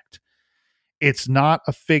act. It's not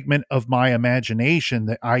a figment of my imagination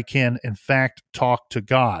that I can, in fact, talk to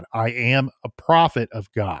God. I am a prophet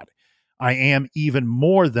of God. I am even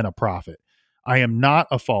more than a prophet. I am not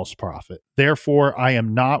a false prophet. Therefore, I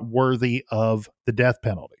am not worthy of the death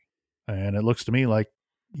penalty." And it looks to me like,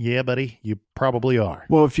 yeah, buddy, you probably are.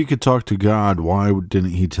 Well, if you could talk to God, why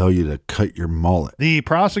didn't he tell you to cut your mullet? The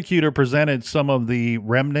prosecutor presented some of the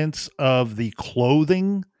remnants of the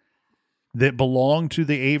clothing that belonged to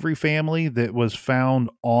the Avery family that was found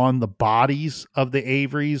on the bodies of the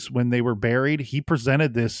Averys when they were buried. He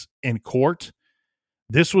presented this in court.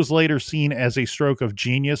 This was later seen as a stroke of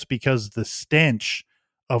genius because the stench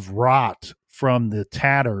of rot from the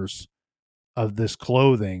tatters of this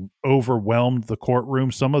clothing overwhelmed the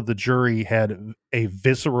courtroom. Some of the jury had a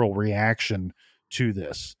visceral reaction to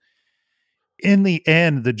this. In the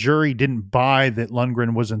end, the jury didn't buy that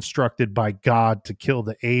Lundgren was instructed by God to kill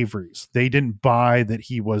the Averys. They didn't buy that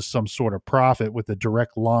he was some sort of prophet with a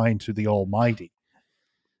direct line to the Almighty.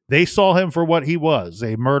 They saw him for what he was,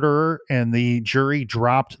 a murderer, and the jury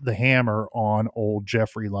dropped the hammer on old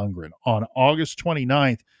Jeffrey Lundgren. On August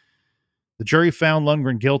 29th, the jury found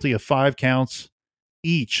Lundgren guilty of 5 counts,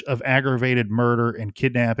 each of aggravated murder and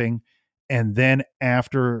kidnapping. And then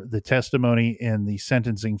after the testimony in the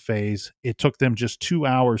sentencing phase, it took them just 2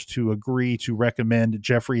 hours to agree to recommend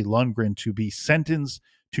Jeffrey Lundgren to be sentenced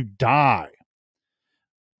to die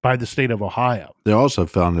by the state of Ohio. They also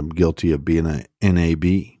found him guilty of being a NAB,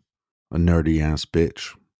 a nerdy-ass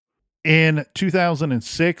bitch. In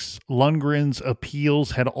 2006, Lundgren's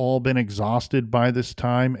appeals had all been exhausted by this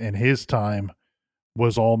time, and his time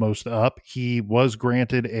was almost up. He was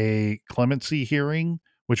granted a clemency hearing,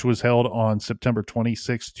 which was held on September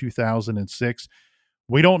 26, 2006.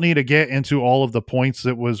 We don't need to get into all of the points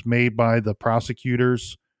that was made by the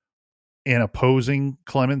prosecutors in opposing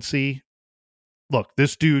clemency. Look,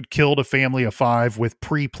 this dude killed a family of 5 with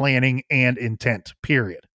pre-planning and intent,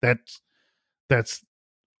 period. That's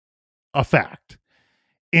a fact.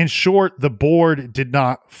 In short, the board did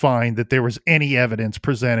not find that there was any evidence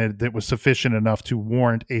presented that was sufficient enough to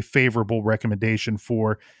warrant a favorable recommendation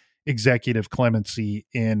for executive clemency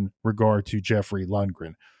in regard to Jeffrey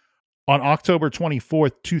Lundgren. On October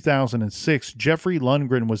 24th, 2006, Jeffrey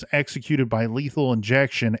Lundgren was executed by lethal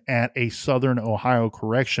injection at a Southern Ohio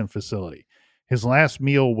correction facility. His last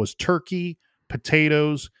meal was turkey,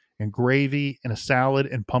 potatoes, and gravy, and a salad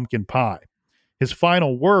and pumpkin pie. His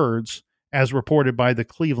final words, as reported by the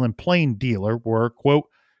Cleveland Plain Dealer, were, quote,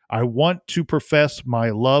 "I want to profess my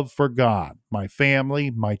love for God, my family,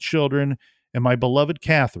 my children, and my beloved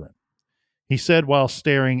Catherine. He said while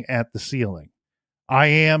staring at the ceiling, I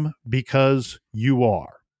am because you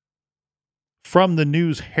are. From the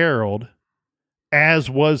News Herald, as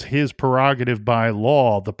was his prerogative by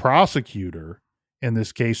law, the prosecutor in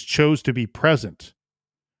this case chose to be present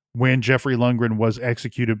when Jeffrey Lundgren was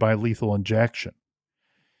executed by lethal injection.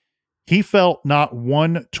 He felt not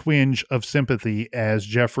one twinge of sympathy as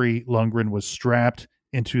Jeffrey Lundgren was strapped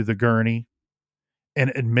into the gurney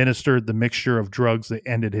and administered the mixture of drugs that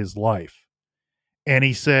ended his life. And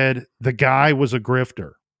he said the guy was a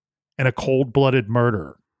grifter and a cold-blooded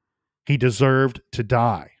murderer. He deserved to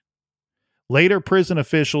die. Later, prison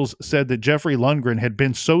officials said that Jeffrey Lundgren had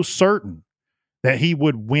been so certain that he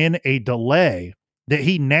would win a delay that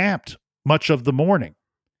he napped much of the morning.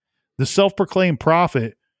 The self-proclaimed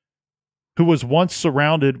prophet, who was once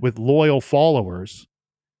surrounded with loyal followers,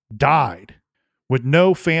 died with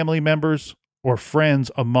no family members or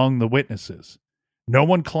friends among the witnesses. No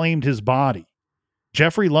one claimed his body.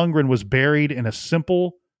 Jeffrey Lundgren was buried in a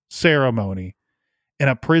simple ceremony in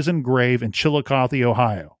a prison grave in Chillicothe,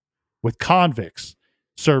 Ohio, with convicts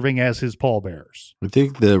serving as his pallbearers. I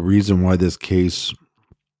think the reason why this case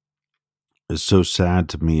is so sad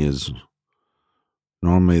to me is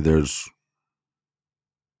normally there's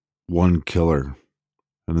one killer,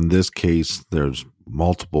 and in this case there's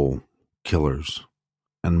multiple killers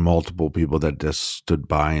and multiple people that just stood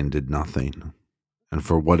by and did nothing, and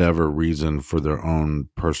for whatever reason, for their own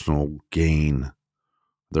personal gain,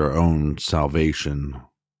 their own salvation,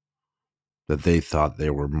 that they thought they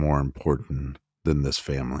were more important than this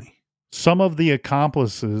family. Some of the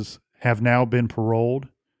accomplices have now been paroled,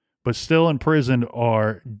 but still in prison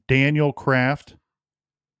are Daniel Kraft,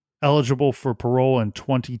 eligible for parole in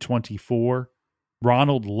 2024,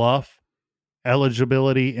 Ronald Luff,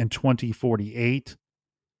 eligibility in 2048,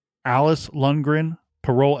 Alice Lundgren,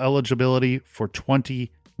 parole eligibility for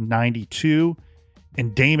 2092,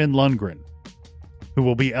 and Damon Lundgren, who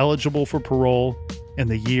will be eligible for parole in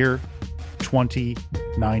the year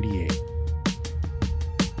 2098.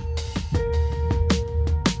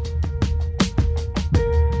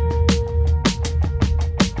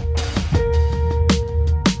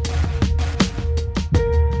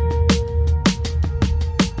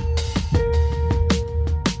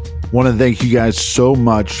 Want to thank you guys so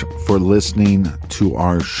much for listening to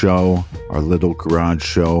our show, our little garage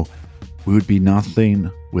show. We would be nothing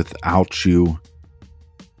without you.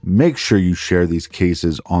 Make sure you share these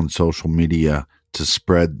cases on social media to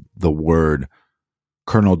spread the word.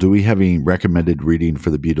 Colonel, do we have any recommended reading for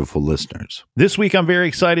the beautiful listeners? This week, I'm very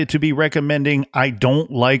excited to be recommending I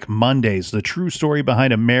Don't Like Mondays, the true story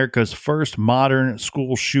behind America's first modern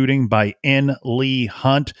school shooting by N. Lee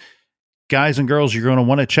Hunt. Guys and girls, you're going to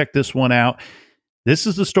want to check this one out. This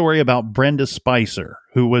is the story about Brenda Spicer,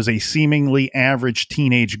 who was a seemingly average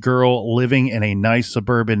teenage girl living in a nice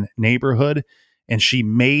suburban neighborhood, and she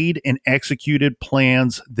made and executed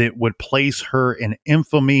plans that would place her in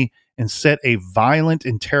infamy and set a violent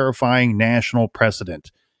and terrifying national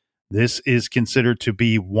precedent. This is considered to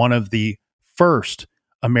be one of the first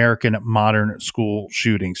American modern school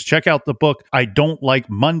shootings. Check out the book, I Don't Like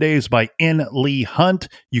Mondays by N. Lee Hunt.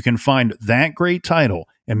 You can find that great title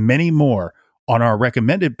and many more on our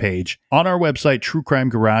recommended page on our website,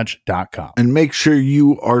 truecrimegarage.com. And make sure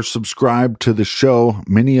you are subscribed to the show.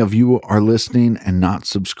 Many of you are listening and not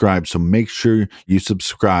subscribed, so make sure you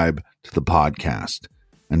subscribe to the podcast.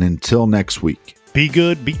 And until next week, be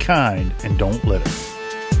good, be kind, and don't litter.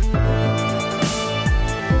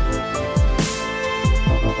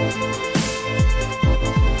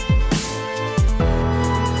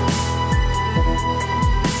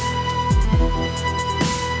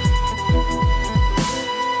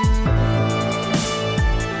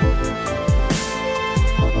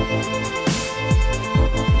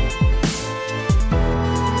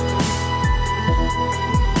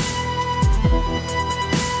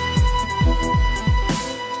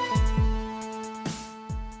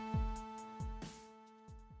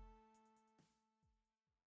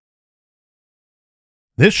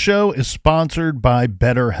 This show is sponsored by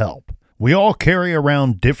BetterHelp. We all carry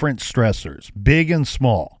around different stressors, big and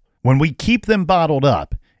small. When we keep them bottled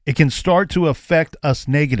up, it can start to affect us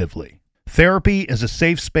negatively. Therapy is a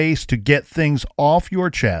safe space to get things off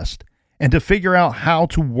your chest and to figure out how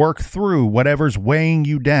to work through whatever's weighing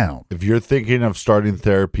you down. if you're thinking of starting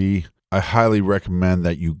therapy, I highly recommend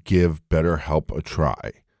that you give BetterHelp a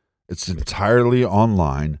try. It's entirely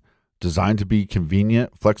online, designed to be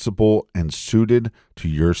convenient, flexible, and suited to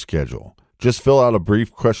your schedule. Just fill out a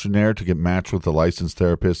brief questionnaire to get matched with a licensed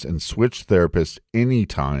therapist and switch therapists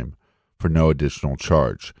anytime for no additional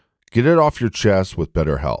charge. Get it off your chest with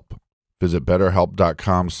BetterHelp. Visit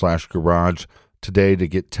betterhelp.com/garage today to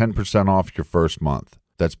get 10% off your first month.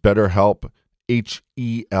 That's BetterHelp,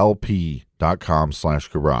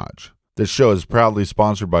 HELP.com/garage. This show is proudly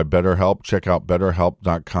sponsored by BetterHelp. Check out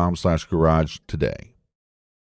betterhelp.com/garage today.